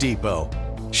Home Depot.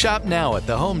 Shop now at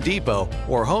the Home Depot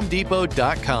or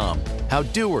HomeDepot.com. How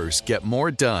doers get more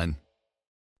done.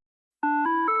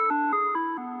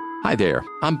 Hi there,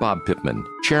 I'm Bob Pittman,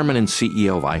 Chairman and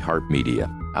CEO of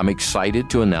iHeartMedia. I'm excited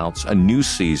to announce a new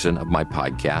season of my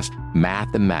podcast,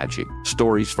 Math and Magic,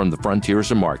 Stories from the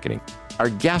Frontiers of Marketing. Our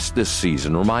guests this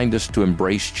season remind us to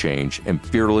embrace change and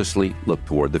fearlessly look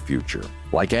toward the future.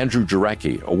 Like Andrew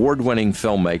Jarecki, award-winning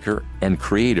filmmaker and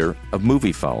creator of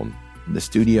MoviePhone. The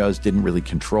studios didn't really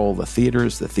control the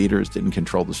theaters didn't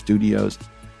control the studios.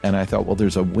 And I thought, well,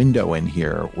 there's a window in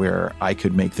here where I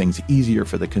could make things easier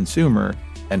for the consumer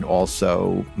and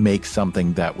also make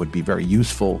something that would be very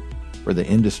useful for the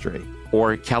industry.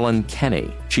 Or Kellen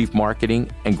Kenny, Chief Marketing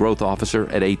and Growth Officer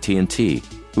at AT&T,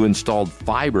 who installed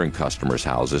fiber in customers'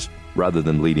 houses rather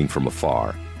than leading from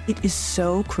afar. It is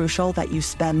so crucial that you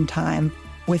spend time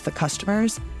with the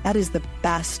customers. That is the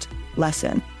best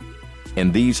lesson.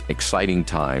 In these exciting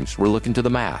times, we're looking to the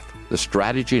math, the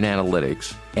strategy and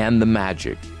analytics, and the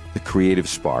magic, the creative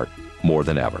spark, more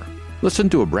than ever. Listen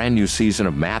to a brand new season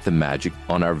of Math and Magic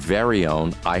on our very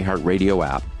own iHeartRadio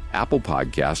app, Apple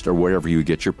Podcast, or wherever you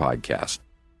get your podcast.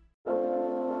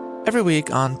 Every week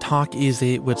on Talk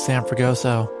Easy with Sam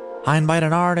Fragoso, I invite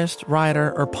an artist,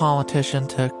 writer, or politician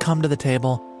to come to the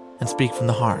table and speak from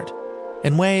the heart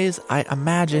in ways I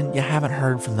imagine you haven't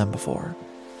heard from them before.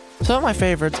 Some of my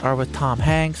favorites are with Tom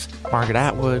Hanks, Margaret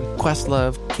Atwood,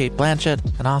 Questlove, Cate Blanchett,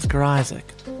 and Oscar Isaac.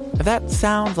 If that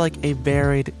sounds like a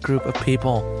varied group of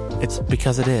people, it's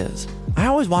because it is. I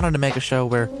always wanted to make a show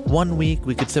where one week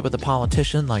we could sit with a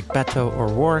politician like Beto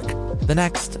O'Rourke, the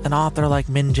next an author like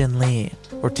Min Jin Lee,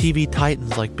 or TV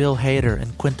titans like Bill Hader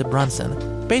and Quinta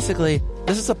Brunson. Basically,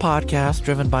 this is a podcast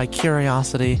driven by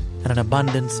curiosity and an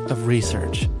abundance of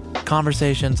research.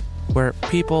 Conversations where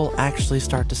people actually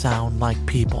start to sound like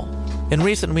people. In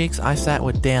recent weeks, I sat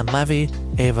with Dan Levy,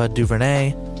 Ava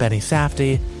DuVernay, Benny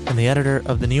Safdie, and the editor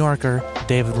of The New Yorker,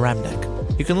 David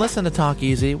Remnick. You can listen to Talk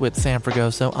Easy with Sam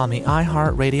Fragoso on the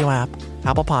iHeartRadio app,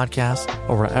 Apple Podcasts,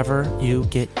 or wherever you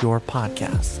get your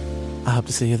podcasts. I hope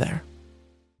to see you there.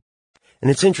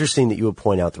 And it's interesting that you would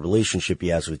point out the relationship he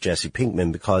has with Jesse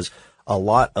Pinkman, because a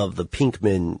lot of the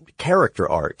Pinkman character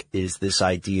arc is this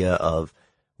idea of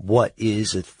what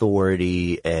is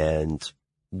authority and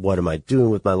what am I doing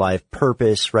with my life,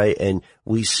 purpose, right? And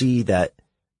we see that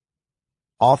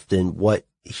often what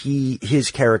his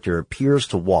character appears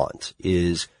to want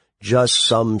is just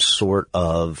some sort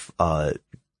of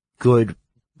good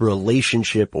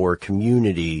relationship or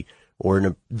community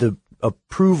or the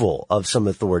approval of some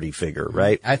authority figure,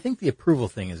 right? I think the approval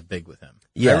thing is big with him.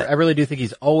 Yeah. I really do think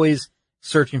he's always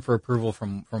searching for approval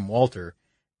from Walter,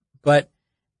 but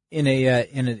in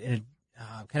a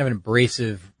kind of an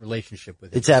abrasive relationship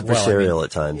with him. It's adversarial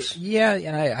at times. Yeah,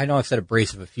 and I know I've said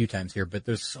abrasive a few times here, but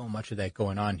there's so much of that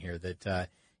going on here that,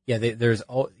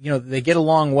 they get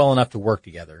along well enough to work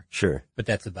together. Sure. But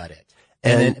that's about it.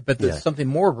 Something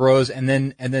more grows, and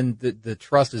then the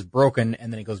trust is broken,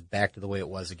 and then it goes back to the way it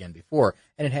was again before.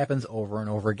 And it happens over and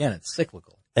over again. It's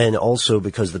cyclical. And also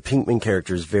because the Pinkman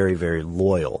character is very, very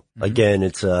loyal. Mm-hmm. Again,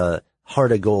 it's a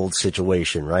heart of gold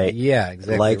situation, right? Yeah,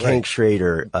 exactly. Like right. Hank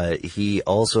Schrader, he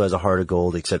also has a heart of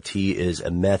gold, except he is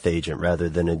a meth agent rather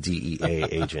than a DEA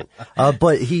agent.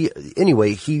 But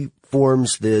he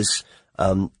forms this,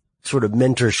 sort of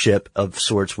mentorship of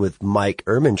sorts with Mike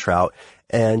Ehrmantraut,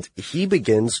 and he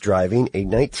begins driving a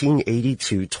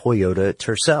 1982 Toyota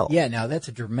Tercel. Yeah, now that's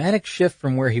a dramatic shift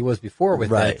from where he was before with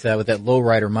that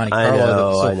lowrider Monte Carlo that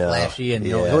was so flashy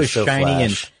and always so shiny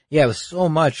flash. And yeah, it was so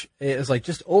much. It was like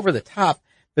just over the top.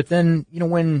 But then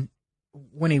when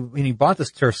he bought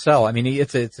this Tercel, I mean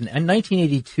it's a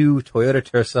 1982 Toyota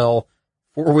Tercel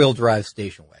 4-wheel drive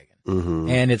station wagon.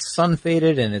 and it's sun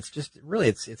faded, and it's just really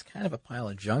it's kind of a pile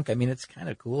of junk. I mean, it's kind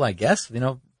of cool, I guess. You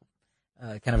know,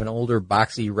 kind of an older,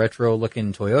 boxy, retro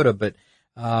looking Toyota. But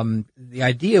the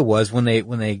idea was when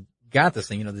they got this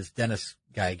thing, you know, this Dennis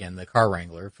guy again, the car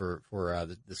wrangler for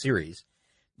the series,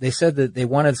 they said that they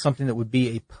wanted something that would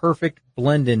be a perfect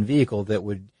blend-in vehicle that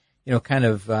would, you know, kind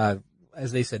of,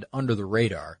 as they said, under the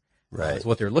radar. Right. Is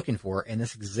what they're looking for, and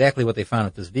that's exactly what they found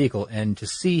with this vehicle. And to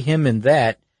see him in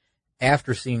that,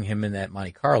 after seeing him in that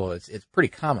Monte Carlo, it's pretty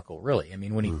comical, really. I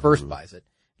mean, when he first buys it,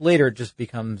 later it just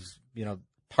becomes, you know,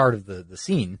 part of the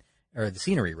scene, or the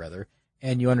scenery rather,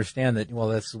 and you understand that, well,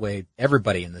 that's the way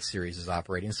everybody in this series is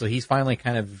operating. So he's finally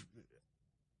kind of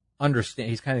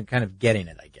he's kind of getting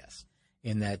it, I guess,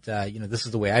 in that, you know, this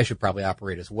is the way I should probably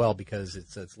operate as well, because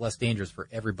it's less dangerous for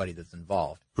everybody that's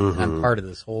involved. I'm part of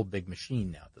this whole big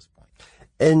machine now at this point.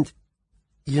 And,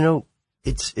 you know,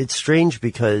 it's strange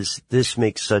because this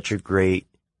makes such a great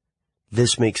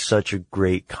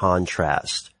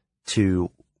contrast to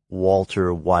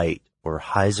Walter White or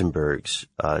Heisenberg's,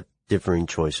 differing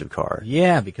choice of car.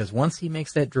 Yeah, because once he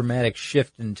makes that dramatic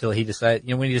shift until he decides,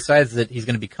 you know, when he decides that he's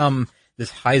going to become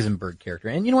this Heisenberg character.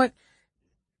 And you know what?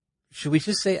 Should we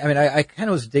just say, I mean, I kind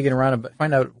of was digging around to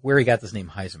find out where he got this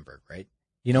name Heisenberg, right?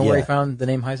 You know where he found the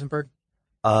name Heisenberg?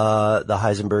 The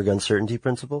Heisenberg uncertainty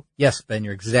principle? Yes, Ben,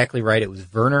 you're exactly right. It was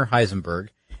Werner Heisenberg,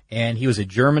 and he was a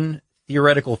German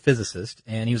theoretical physicist,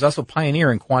 and he was also a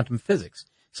pioneer in quantum physics.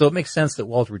 So it makes sense that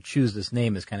Walter would choose this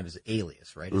name as kind of his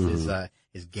alias, right?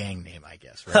 His gang name, I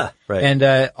guess, right? Right.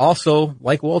 And also,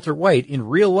 like Walter White, in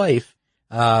real life,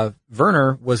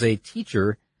 Werner was a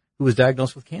teacher who was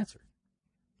diagnosed with cancer.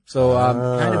 So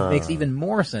kind of makes even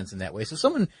more sense in that way. So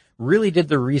someone really did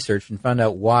the research and found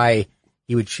out why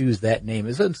he would choose that name.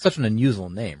 It's such an unusual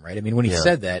name, right? I mean, when he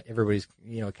said that, everybody's,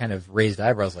 you know, kind of raised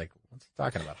eyebrows like, what's he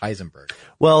talking about, Heisenberg?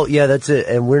 Well, yeah, that's it.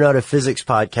 And we're not a physics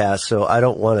podcast, so I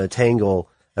don't want to tangle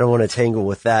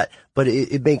with that. But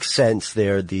it makes sense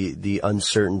there, the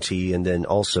uncertainty, and then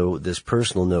also this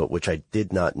personal note, which I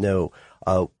did not know.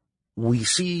 We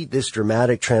see this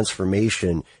dramatic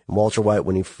transformation in Walter White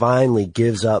when he finally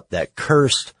gives up that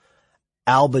cursed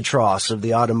albatross of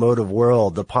the automotive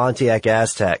world, the Pontiac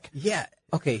Aztek. Yeah.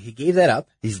 Okay, he gave that up.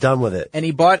 He's done with it. And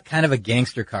he bought kind of a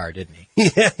gangster car, didn't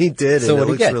he? Yeah, he did. So and it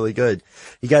looks really good.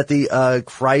 He got the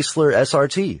Chrysler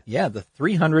SRT. Yeah, the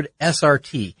 300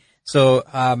 SRT.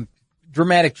 So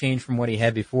dramatic change from what he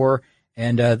had before.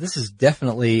 And this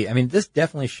definitely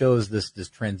shows this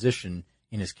transition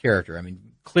in his character. I mean,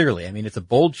 clearly, it's a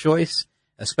bold choice,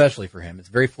 especially for him. It's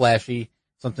very flashy,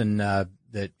 something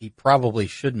that he probably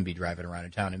shouldn't be driving around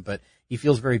in town in, but he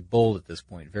feels very bold at this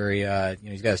point. Very,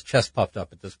 he's got his chest puffed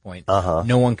up at this point.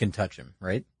 No one can touch him,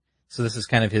 right? So this is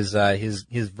kind of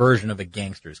his version of a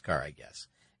gangster's car, I guess.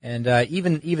 And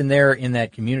even there in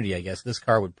that community, I guess, this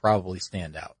car would probably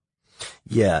stand out.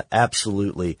 Yeah,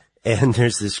 absolutely. And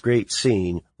there's this great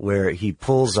scene where he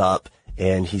pulls up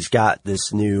and he's got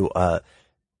this new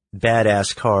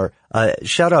badass car.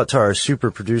 Shout out to our super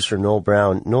producer, Noel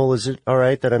Brown. Noel, is it all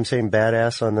right that I'm saying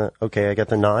badass on the, okay, I got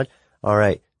the nod? All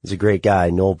right. He's a great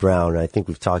guy, Noel Brown. I think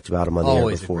we've talked about him on the air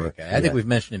before. Always a great guy. I think we've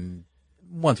mentioned him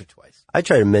once or twice. I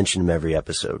try to mention him every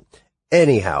episode.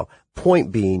 Anyhow,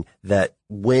 point being that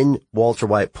when Walter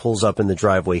White pulls up in the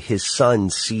driveway, his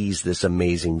son sees this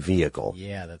amazing vehicle.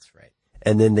 Yeah, that's right.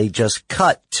 And then they just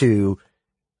cut to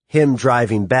him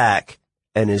driving back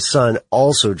and his son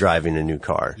also driving a new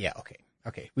car. Yeah,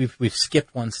 okay. We've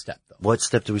skipped one step, though. What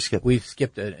step did we skip? We've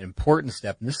skipped an important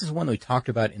step, and this is one that we talked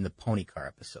about in the pony car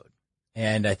episode.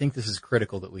 And I think this is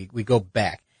critical that we go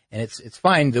back. And it's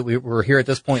fine that we're here at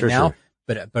this point now,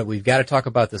 sure. But we've got to talk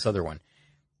about this other one.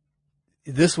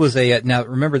 This was now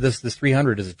remember this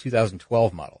 300 is a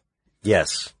 2012 model.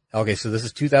 Yes. Okay, so this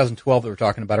is 2012 that we're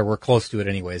talking about, or we're close to it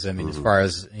anyways. I mean, as far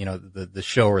as, the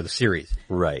show or the series.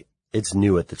 Right. It's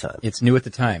new at the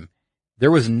time.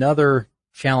 There was another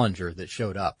Challenger that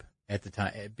showed up at the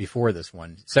time, before this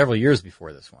one, several years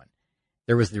before this one.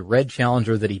 There was the red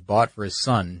Challenger that he bought for his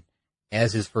son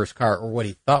as his first car, or what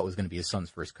he thought was going to be his son's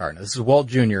first car. Now, this is Walt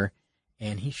Jr.,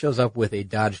 and he shows up with a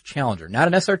Dodge Challenger. Not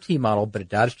an SRT model, but a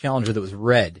Dodge Challenger that was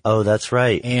red. Oh, that's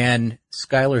right. And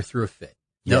Skyler threw a fit.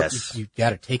 Yes. You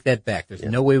got to take that back. There's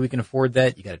no way we can afford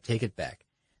that. You got to take it back.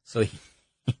 So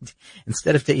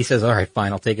instead of he says, all right,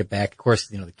 fine, I'll take it back. Of course,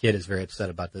 the kid is very upset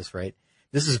about this, right?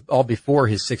 This is all before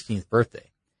his 16th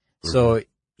birthday. So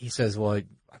he says, well,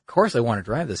 of course I want to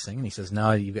drive this thing. And he says,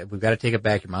 no, we've got to take it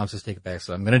back. Your mom says take it back.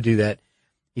 So I'm going to do that.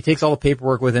 He takes all the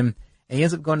paperwork with him. And he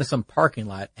ends up going to some parking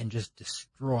lot and just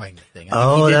destroying the thing.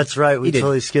 That's right. We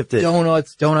totally skipped it.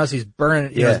 Donuts. He's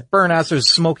burning, there's burnouts, there's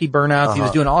smoky burnouts. He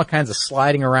was doing all kinds of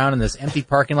sliding around in this empty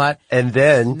parking lot. And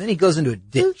then he goes into a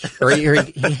ditch, or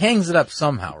he hangs it up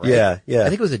somehow, right? Yeah. I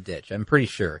think it was a ditch. I'm pretty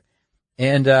sure.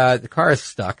 And, the car is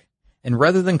stuck. And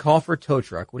rather than call for a tow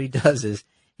truck, what he does is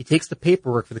he takes the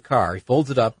paperwork for the car, he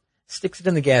folds it up, sticks it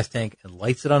in the gas tank, and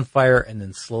lights it on fire, and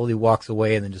then slowly walks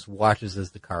away and then just watches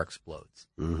as the car explodes.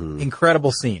 Mm-hmm.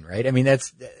 Incredible scene, right? I mean,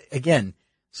 that's, again,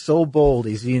 so bold.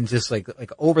 He's even just like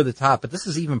over the top. But this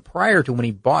is even prior to when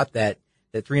he bought that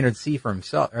 300C for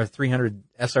himself, or 300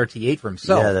 SRT8 for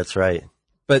himself. Yeah, that's right.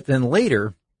 But then later,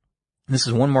 and this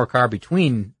is one more car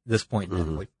between this point and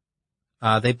that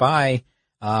point, they buy,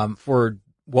 for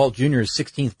Walt Jr.'s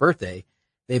 16th birthday,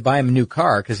 they buy him a new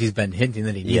car because he's been hinting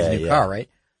that he needs a new car, right?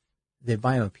 They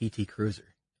buy him a PT Cruiser.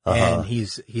 And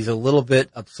he's a little bit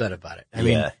upset about it. I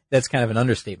mean, that's kind of an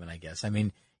understatement, I guess. I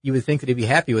mean, you would think that he'd be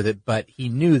happy with it, but he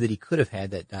knew that he could have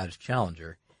had that Dodge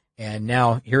Challenger. And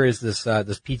now here is this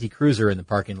PT Cruiser in the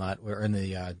parking lot, or in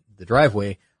the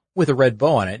driveway, with a red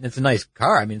bow on it. And it's a nice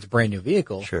car. I mean, it's a brand new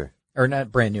vehicle. Sure. Or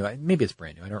not brand new. Maybe it's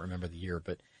brand new. I don't remember the year,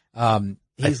 but,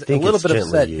 he's a little bit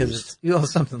upset because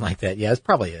it's, something like that. Yeah, it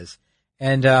probably is.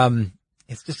 And,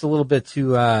 it's just a little bit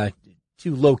too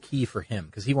low key for him,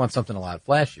 because he wants something a lot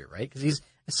flashier, right? Because he's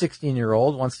a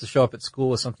 16-year-old, wants to show up at school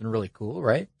with something really cool,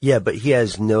 right? Yeah, but he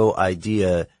has no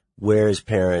idea where his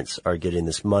parents are getting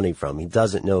this money from. He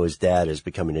doesn't know his dad is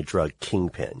becoming a drug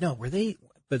kingpin. No,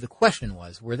 but the question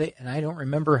was, were they, and I don't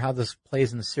remember how this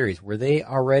plays in the series, were they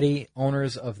already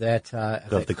owners of that,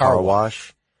 of the car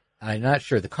wash? I'm not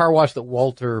sure. The car wash that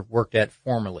Walter worked at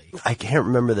formerly. I can't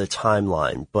remember the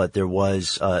timeline, but there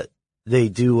was, they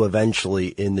do eventually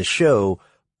in the show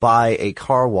buy a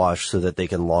car wash so that they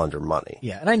can launder money.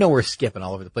 Yeah, and I know we're skipping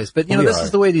all over the place, but this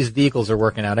is the way these vehicles are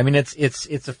working out. I mean, it's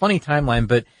a funny timeline,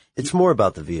 but it's more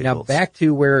about the vehicles. Now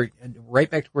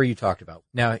right back to where you talked about.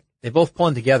 Now they both pull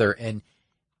in together, and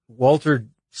Walter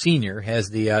Sr. has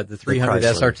the 300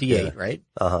 SRT8, right?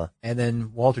 And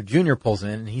then Walter Jr. pulls in,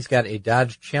 and he's got a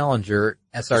Dodge Challenger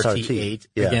SRT8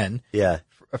 again. Yeah.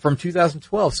 From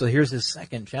 2012, so here's his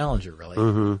second Challenger,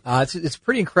 really. It's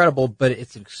pretty incredible, but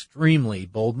it's an extremely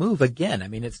bold move again. I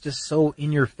mean, it's just so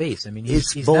in your face. I mean,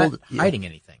 he's bold, not hiding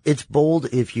anything. It's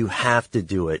bold if you have to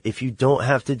do it. If you don't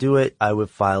have to do it, I would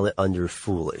file it under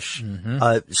foolish.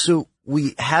 So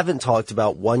we haven't talked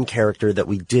about one character that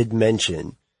we did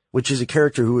mention, which is a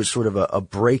character who is sort of a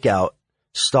breakout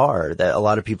star that a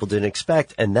lot of people didn't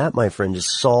expect, and that, my friend, is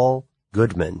Saul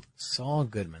Goodman. Saul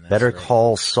Goodman. Better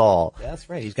Call Saul. That's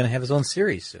right. He's going to have his own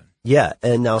series soon. Yeah.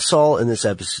 And now Saul in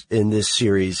this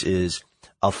series is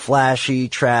a flashy,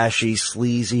 trashy,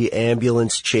 sleazy,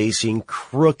 ambulance chasing,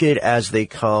 crooked as they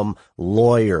come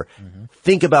lawyer.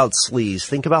 Think about sleaze.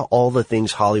 Think about all the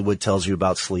things Hollywood tells you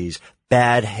about sleaze.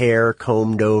 Bad hair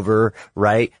combed over,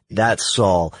 right? That's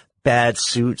Saul. Bad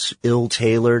suits,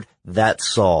 ill-tailored. That's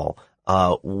Saul.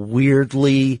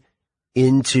 Weirdly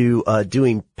into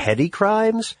doing petty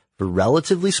crimes for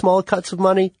relatively small cuts of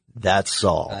money. That's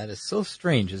Saul. That is so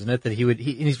strange, isn't it? That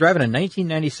he's driving a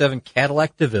 1997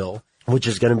 Cadillac DeVille, which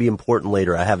is going to be important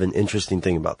later. I have an interesting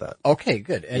thing about that. Okay,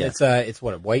 good. And it's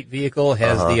what, a white vehicle,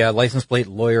 has the license plate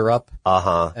lawyer up,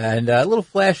 and a little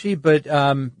flashy, but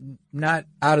not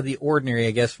out of the ordinary,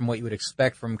 I guess, from what you would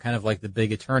expect from kind of like the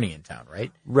big attorney in town,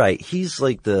 right? Right. He's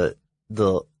like the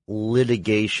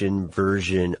litigation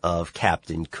version of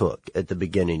Captain Cook at the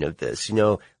beginning of this.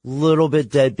 Little bit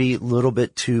deadbeat, little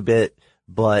bit two-bit,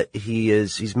 but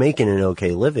he's making an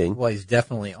okay living. Well, he's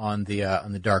definitely on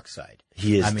the dark side.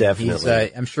 He is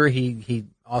definitely. I'm sure he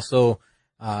also,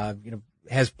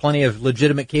 has plenty of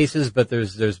legitimate cases, but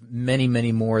there's many,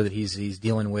 many more that he's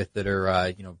dealing with that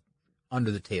are,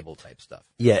 under the table type stuff.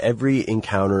 Yeah. Every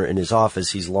encounter in his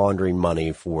office, he's laundering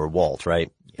money for Walt,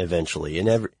 right? Eventually.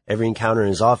 And every encounter in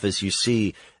his office, you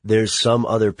see there's some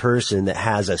other person that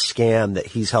has a scam that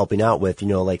he's helping out with,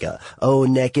 like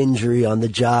neck injury on the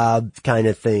job kind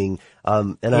of thing.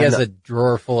 And he has a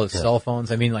drawer full of cell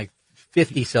phones. I mean, like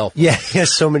 50 cell phones. Yeah, he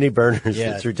has so many burners.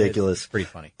 Yeah, it's ridiculous. It's pretty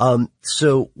funny.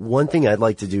 So one thing I'd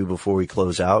like to do before we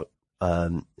close out,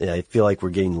 I feel like we're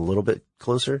getting a little bit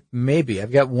closer. Maybe.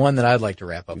 I've got one that I'd like to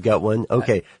wrap up. You've got one?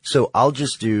 Okay. So I'll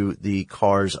just do the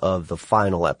cars of the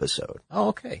final episode. Oh,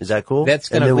 okay. Is that cool? That's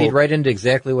going to lead right into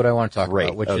exactly what I want to talk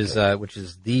about, which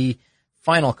is the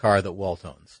final car that Walt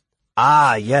owns.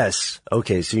 Ah, yes.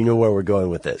 Okay. So you know where we're going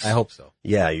with this. I hope so.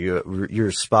 Yeah,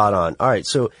 you're spot on. All right.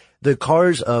 So the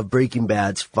cars of Breaking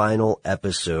Bad's final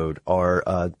episode are,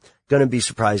 going to be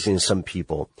surprising to some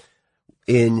people.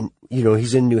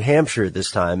 he's in New Hampshire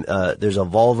this time. There's a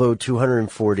Volvo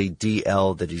 240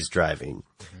 DL that he's driving,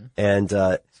 and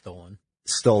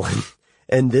stolen.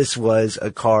 And this was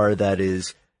a car that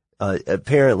is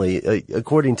apparently,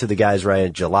 according to the guys writing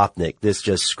at Jalopnik, this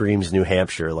just screams New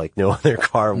Hampshire like no other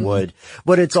car would.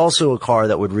 But it's also a car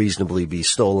that would reasonably be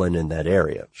stolen in that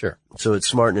area. Sure. So it's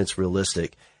smart and it's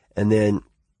realistic. And then,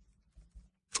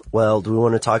 well, do we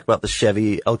want to talk about the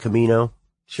Chevy El Camino?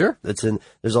 Sure.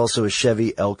 There's also a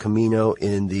Chevy El Camino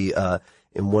in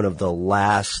one of the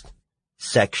last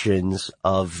sections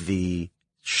of the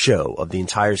show, of the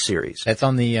entire series. That's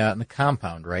on the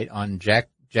compound, right? On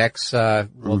Jack's,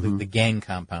 the gang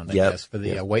compound, I guess, for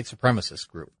the white supremacist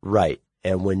group. Right.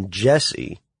 And when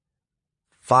Jesse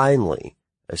finally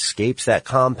escapes that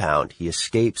compound, he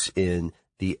escapes in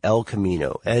the El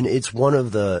Camino. And it's one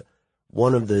of the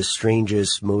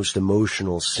strangest, most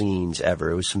emotional scenes ever.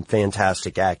 It was some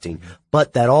fantastic acting.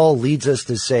 But that all leads us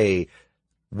to say,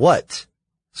 what,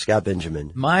 Scott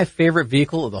Benjamin? My favorite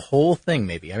vehicle of the whole thing,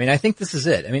 maybe. I mean, I think this is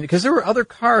it. I mean, because there were other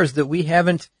cars that we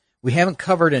haven't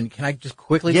covered, and can I just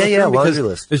quickly go through? Yeah, because laundry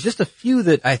list. There's just a few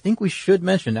that I think we should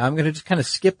mention. Now, I'm going to just kind of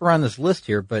skip around this list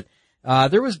here, but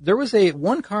there was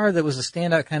one car that was a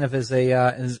standout kind of as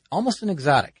almost an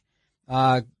exotic.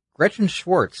 Gretchen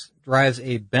Schwartz drives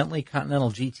a Bentley Continental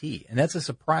GT, and that's a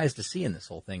surprise to see in this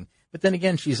whole thing. But then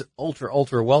again, she's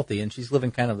ultra wealthy, and she's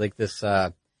living kind of like this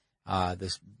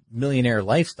millionaire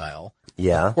lifestyle.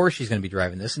 Yeah. Of course she's going to be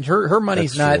driving this, and her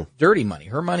money's not dirty money.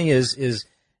 Her money is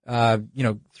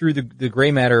through the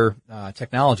Gray Matter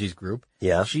Technologies group.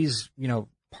 Yeah. She's,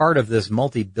 part of this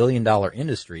multi-billion-dollar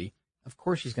industry. Of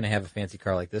course she's going to have a fancy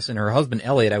car like this, and her husband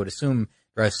Elliot, I would assume,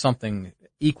 drives something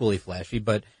equally flashy,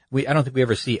 but I don't think we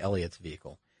ever see Elliot's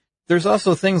vehicle. There's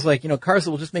also things like, cars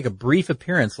that will just make a brief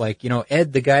appearance, like,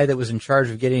 Ed, the guy that was in charge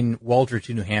of getting Walter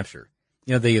to New Hampshire.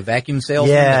 The vacuum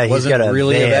salesman that wasn't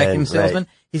really a vacuum salesman.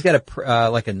 Right. He's got a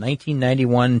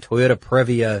 1991 Toyota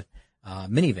Previa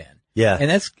minivan. Yeah. And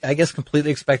that's, I guess,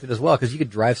 completely expected as well, because you could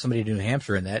drive somebody to New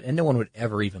Hampshire in that, and no one would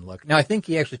ever even look. Now, I think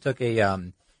he actually took it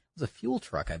was a fuel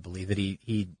truck, I believe, that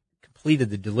he completed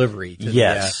the delivery to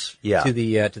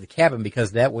the cabin,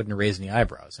 because that wouldn't raise any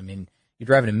eyebrows. I mean, you're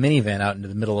driving a minivan out into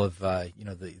the middle of the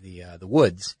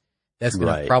woods. That's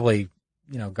going to probably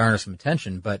garner some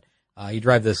attention. But you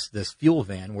drive this fuel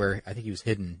van where I think he was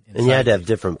hidden inside. And you had to have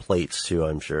different plates too,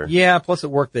 I'm sure. Yeah, plus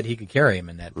it worked that he could carry him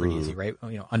in that pretty easy, right?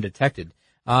 Undetected.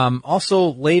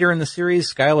 Also later in the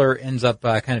series, Skylar ends up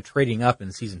kind of trading up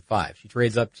in season 5. She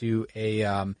trades up to a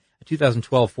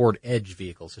 2012 Ford Edge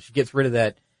vehicle, so she gets rid of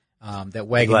that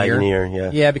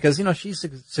Wagoneer. Yeah, because she's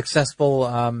a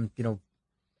successful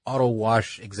auto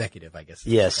wash executive, I guess.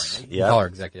 Yes, yeah. Call her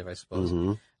executive, I suppose.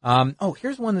 Mm-hmm.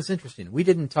 Here's one that's interesting. We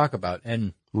didn't talk about,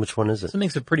 and which one is it? This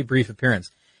makes a pretty brief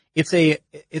appearance. It's a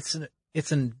BMW.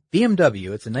 It's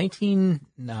a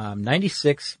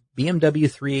 1996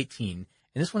 BMW 318,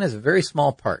 and this one has a very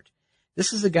small part.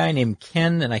 This is a guy named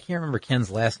Ken, and I can't remember Ken's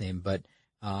last name, but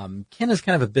Ken is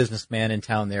kind of a businessman in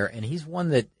town there, and he's one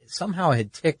that somehow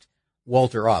had ticked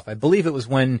Walter off. I believe it was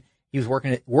when he was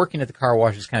working at the car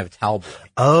wash as kind of a towel boy.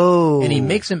 Oh. And he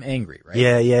makes him angry, right?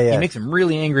 Yeah. He makes him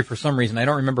really angry for some reason. I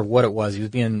don't remember what it was. He was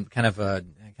being kind of a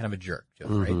jerk,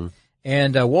 right?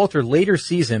 And Walter later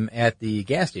sees him at the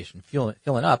gas station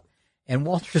filling up, and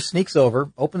Walter sneaks over,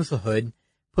 opens the hood,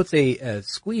 puts a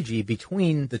squeegee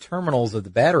between the terminals of the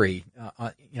battery,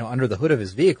 under the hood of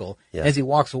his vehicle. Yeah. As he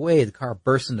walks away, the car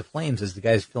bursts into flames as the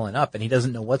guy's filling up, and he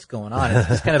doesn't know what's going on.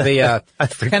 It's kind of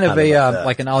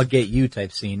like an I'll get you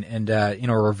type scene, and a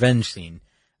revenge scene.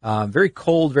 Very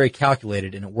cold, very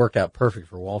calculated, and it worked out perfect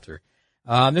for Walter.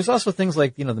 There's also things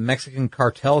like, the Mexican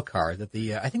cartel car that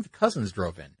I think the cousins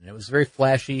drove in, and it was very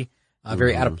flashy,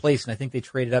 very out of place, and I think they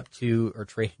traded up to, or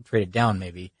traded down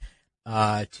maybe,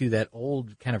 to that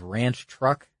old kind of ranch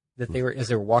truck that as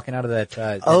they were walking out of that.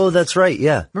 That's right.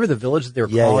 Yeah. Remember the village that they were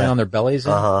crawling on their bellies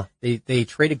in? Uh-huh. They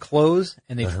traded clothes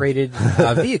and they traded,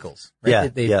 vehicles, right? Yeah.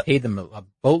 They paid them a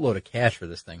boatload of cash for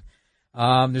this thing.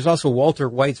 There's also Walter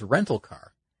White's rental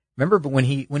car. Remember when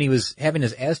he was having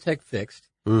his Aztec fixed,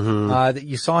 that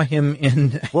you saw him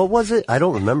in. What was it? I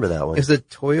don't remember that one. It was a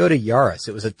Toyota Yaris.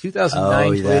 It was a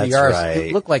 2009 Toyota Yaris. Right.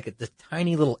 It looked like the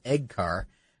tiny little egg car.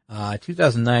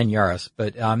 2009 Yaris,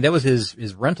 but that was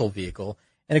his rental vehicle.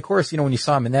 And of course, when you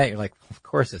saw him in that, you're like, well, of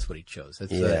course that's what he chose.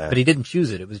 But he didn't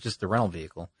choose it. It was just the rental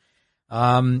vehicle.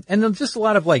 And then just a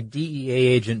lot of like DEA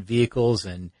agent vehicles,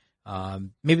 and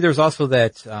maybe there's also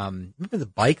that remember the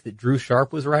bike that Drew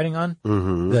Sharp was riding on?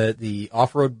 Mm-hmm. The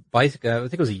off-road bike, I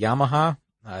think it was a Yamaha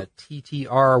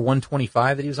TTR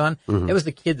 125 that he was on. Mm-hmm. That was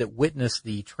the kid that witnessed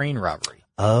the train robbery.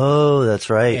 Oh, that's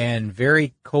right. And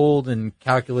very cold and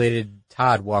calculated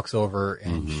Todd walks over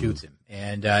and shoots him.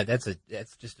 And that's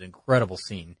just an incredible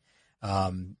scene.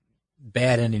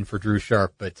 Bad ending for Drew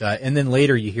Sharp, but and then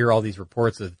later you hear all these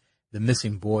reports of the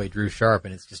missing boy, Drew Sharp,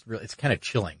 and it's just really, it's kind of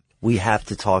chilling. We have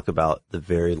to talk about the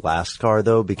very last car,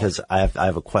 though, because I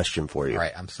have a question for you. All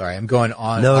right, I'm sorry. I'm going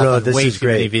on. No, this way is too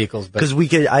great. many vehicles. Because we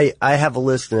could, I have a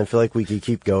list, and I feel like we could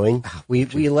keep going. We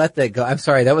let that go. I'm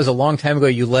sorry. That was a long time ago.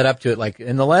 You led up to it like,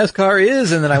 and the last car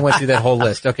is, and then I went through that whole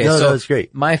list. Okay, no, so that's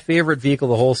great. My favorite vehicle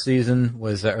the whole season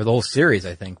was, or the whole series,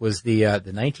 I think, was the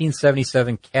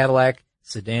 1977 Cadillac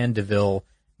Sedan DeVille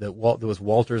that was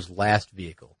Walter's last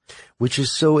vehicle. Which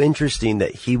is so interesting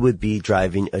that he would be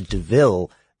driving a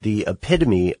DeVille, the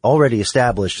epitome, already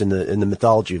established in the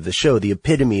mythology of the show, the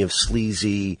epitome of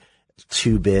sleazy,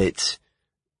 2-bit,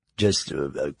 just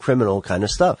criminal kind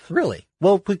of stuff. Really?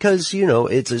 Well, because,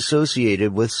 it's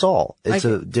associated with Saul. It's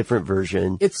a different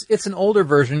version. It's an older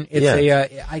version. It's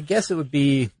I guess it would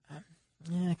be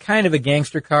kind of a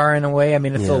gangster car in a way. I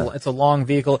mean, it's a long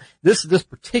vehicle. This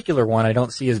particular one I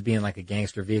don't see as being like a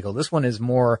gangster vehicle. This one is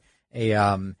more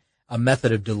a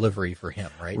method of delivery for him,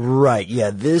 right? Right.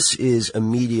 Yeah. This is a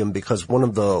medium because one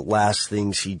of the last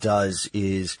things he does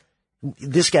is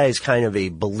this guy is kind of a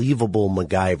believable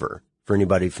MacGyver for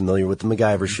anybody familiar with the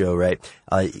MacGyver show, right?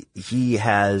 He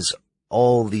has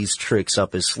all these tricks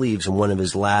up his sleeves, and one of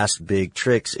his last big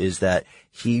tricks is that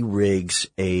he rigs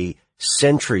a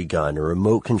sentry gun, a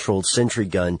remote controlled sentry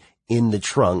gun in the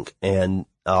trunk, and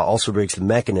also rigs the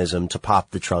mechanism to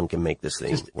pop the trunk and make this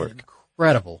thing work.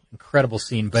 Incredible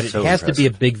scene, but it has to be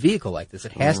a big vehicle like this.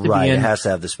 It has to be it has to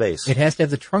have the space. It has to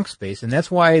have the trunk space, and that's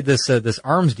why this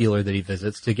arms dealer that he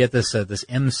visits to get this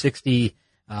M60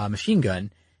 machine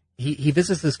gun, he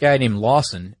visits this guy named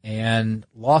Lawson, and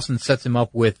Lawson sets him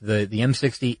up with the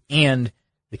M60 and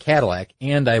the Cadillac,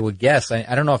 and I would guess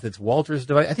I don't know if it's Walter's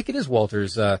device. I think it is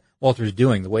Walter's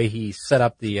doing the way he set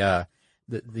up the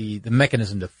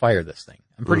mechanism to fire this thing.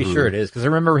 I'm pretty sure it is, because I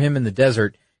remember him in the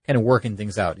desert kind of working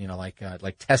things out,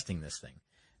 like testing this thing.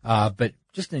 But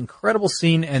just an incredible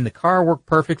scene, and the car worked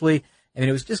perfectly. I mean,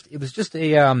 it was just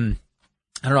a, I don't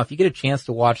know if you get a chance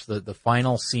to watch the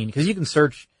final scene, because you can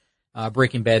search,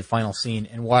 Breaking Bad final scene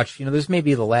and watch, there's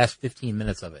maybe the last 15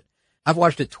 minutes of it. I've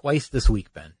watched it twice this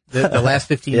week, Ben. The last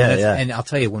 15 minutes. Yeah. And I'll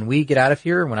tell you, when we get out of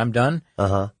here, when I'm done,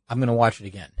 I'm going to watch it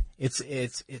again.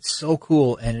 It's so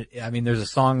cool. And there's a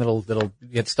song that'll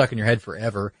get stuck in your head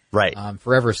forever. Right.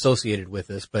 Forever associated with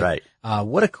this. But,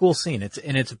 what a cool scene.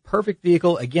 It's a perfect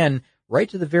vehicle. Again, right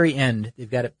to the very end,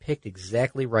 they've got it picked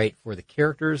exactly right for the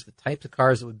characters, the types of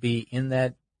cars that would be in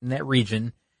that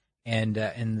region, and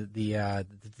the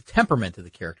temperament of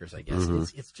the characters, I guess.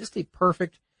 It's just a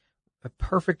perfect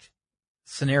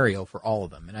scenario for all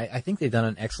of them. And I think they've done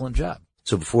an excellent job.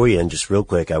 So before you end, just real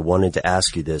quick, I wanted to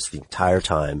ask you this the entire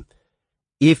time.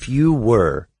 If you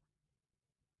were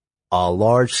a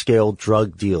large-scale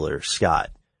drug dealer,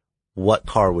 Scott, what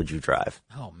car would you drive?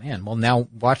 Oh, man. Well, now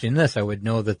watching this, I would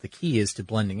know that the key is to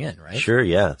blending in, right? Sure,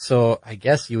 yeah. So I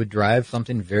guess you would drive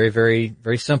something very, very,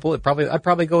 very simple. I'd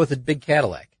probably go with a big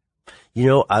Cadillac.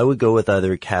 I would go with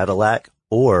either a Cadillac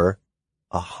or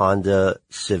a Honda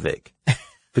Civic.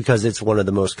 Because it's one of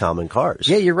the most common cars.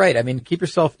 Yeah, you're right. I mean, keep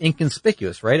yourself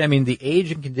inconspicuous, right? I mean, the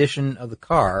age and condition of the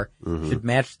car should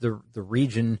match the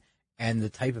region and the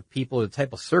type of people, the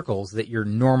type of circles that you're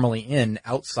normally in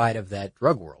outside of that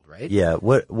drug world, right? Yeah.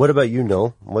 What about you,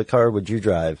 Noel? What car would you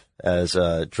drive as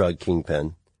a drug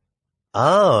kingpin?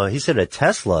 Oh, he said a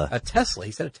Tesla. A Tesla.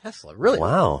 He said a Tesla. Really?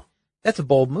 Wow. That's a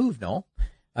bold move, Noel.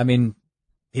 I mean,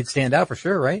 he'd stand out for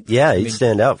sure, right? Yeah, he'd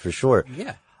stand out for sure.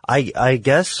 Yeah. I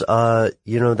guess,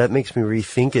 that makes me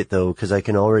rethink it though, because I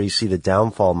can already see the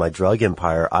downfall of my drug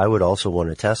empire. I would also want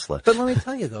a Tesla. But let me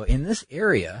tell you though, in this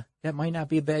area, that might not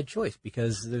be a bad choice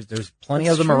because there's plenty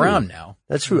of them around now.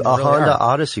 That's true. A Honda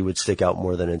Odyssey would stick out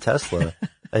more than a Tesla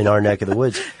in our neck of the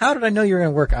woods. How did I know you were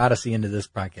going to work Odyssey into this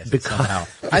podcast somehow?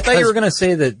 I thought you were going to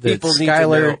say that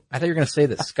Skylar. I thought you were going to say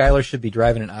that Skylar should be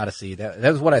driving an Odyssey. That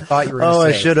was what I thought you were going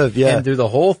to say. I should have. Yeah. And through the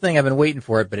whole thing, I've been waiting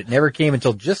for it, but it never came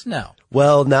until just now.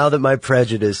 Well, now that my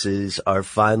prejudices are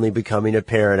finally becoming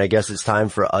apparent, I guess it's time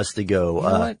for us to go. You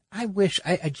know what?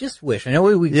 I just wish. I know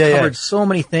we covered so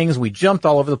many things. We jumped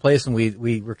all over the place, and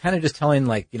we were kind of just telling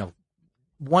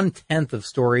 1/10 of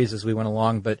stories as we went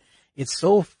along, but it's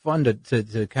so fun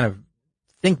to kind of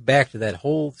think back to that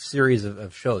whole series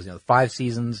of shows, 5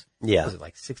 seasons. Yeah. Was it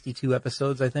like 62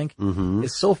 episodes, I think? Mm-hmm.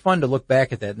 It's so fun to look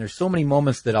back at that. And there's so many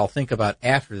moments that I'll think about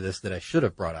after this that I should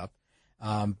have brought up.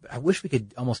 I wish we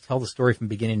could almost tell the story from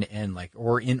beginning to end,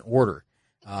 or in order.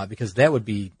 because that would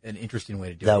be an interesting way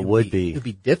to do it. That would be. It would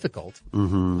be difficult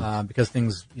because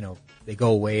things, they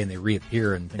go away and they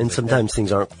reappear and things and like sometimes that.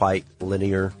 things aren't quite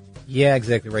linear. Yeah,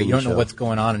 exactly right. You don't know what's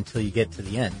going on until you get to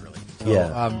the end, really.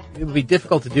 So, it would be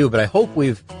difficult to do, but I hope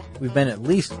we've been at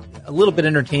least a little bit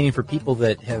entertaining for people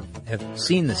that have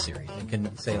seen the series and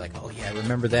can say like, oh yeah, I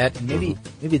remember that, and maybe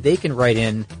they can write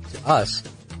in to us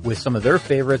with some of their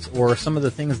favorites or some of the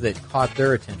things that caught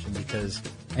their attention, because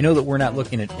I know that we're not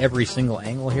looking at every single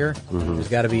angle here. There's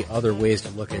got to be other ways to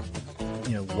look at,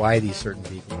 why these certain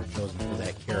people were chosen for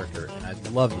that character, and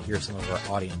I'd love to hear some of our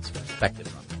audience perspective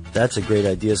on it. That's a great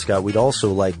idea, Scott. We'd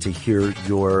also like to hear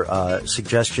your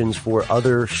suggestions for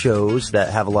other shows that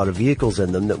have a lot of vehicles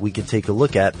in them that we could take a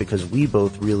look at, because we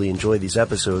both really enjoy these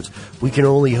episodes. We can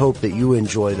only hope that you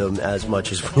enjoy them as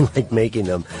much as we like making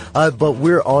them. But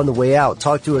we're on the way out.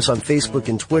 Talk to us on Facebook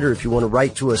and Twitter if you want to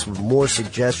write to us with more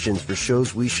suggestions for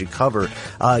shows we should cover.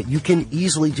 You can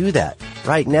easily do that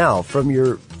right now from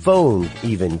your phone,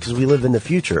 even, because we live in the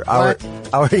future. Our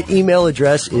email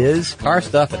address is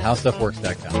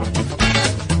carstuff@howstuffworks.com.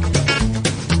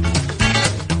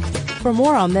 For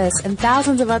more on this and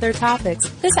thousands of other topics,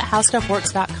 visit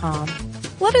howstuffworks.com.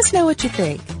 Let us know what you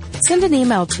think. Send an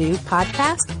email to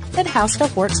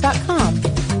podcast@howstuffworks.com.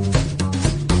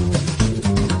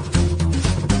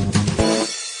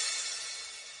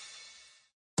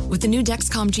 With the new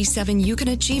Dexcom G7, you can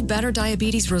achieve better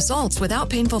diabetes results without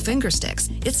painful finger sticks.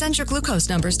 It sends your glucose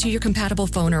numbers to your compatible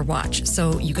phone or watch,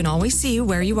 so you can always see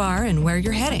where you are and where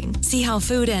you're heading. See how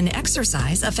food and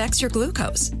exercise affects your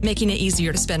glucose, making it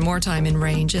easier to spend more time in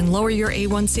range and lower your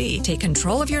A1C. Take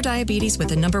control of your diabetes with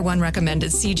the #1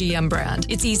 recommended CGM brand.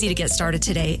 It's easy to get started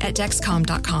today at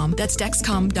Dexcom.com. That's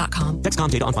Dexcom.com.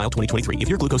 Dexcom data on file 2023. If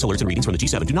your glucose alerts and readings from the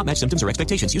G7 do not match symptoms or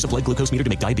expectations, use a blood glucose meter to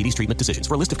make diabetes treatment decisions.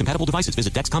 For a list of compatible devices,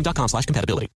 visit Dexcom.com/compatibility.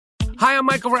 Hi, I'm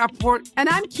Michael Rappaport. And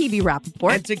I'm Kibi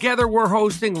Rappaport. And together we're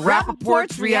hosting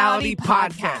Rappaport's Reality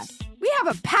Podcast. We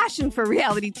have a passion for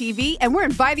reality TV, and we're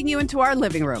inviting you into our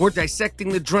living room. We're dissecting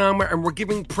the drama, and we're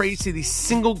giving praise to the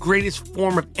single greatest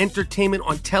form of entertainment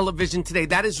on television today.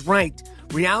 That is right.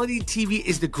 Reality TV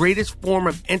is the greatest form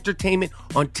of entertainment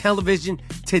on television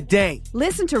today.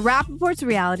 Listen to Rappaport's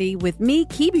Reality with me,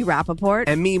 Kibi Rappaport.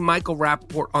 And me, Michael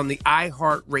Rappaport, on the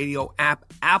iHeartRadio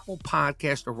app, Apple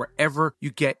Podcast, or wherever you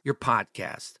get your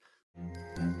podcast.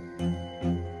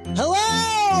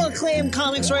 Hello, acclaimed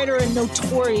comics writer and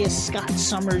notorious Scott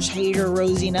Summers hater,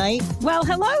 Rosie Knight. Well,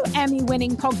 hello,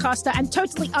 Emmy-winning podcaster and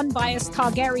totally unbiased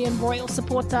Targaryen royal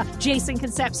supporter, Jason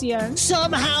Concepcion.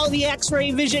 Somehow the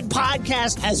X-Ray Vision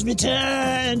podcast has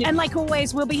returned. And like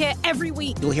always, we'll be here every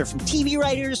week. You'll hear from TV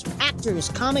writers, actors,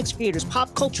 comics creators,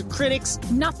 pop culture critics.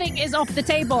 Nothing is off the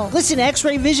table. Listen to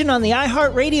X-Ray Vision on the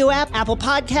iHeartRadio app, Apple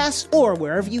Podcasts, or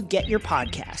wherever you get your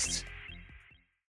podcasts.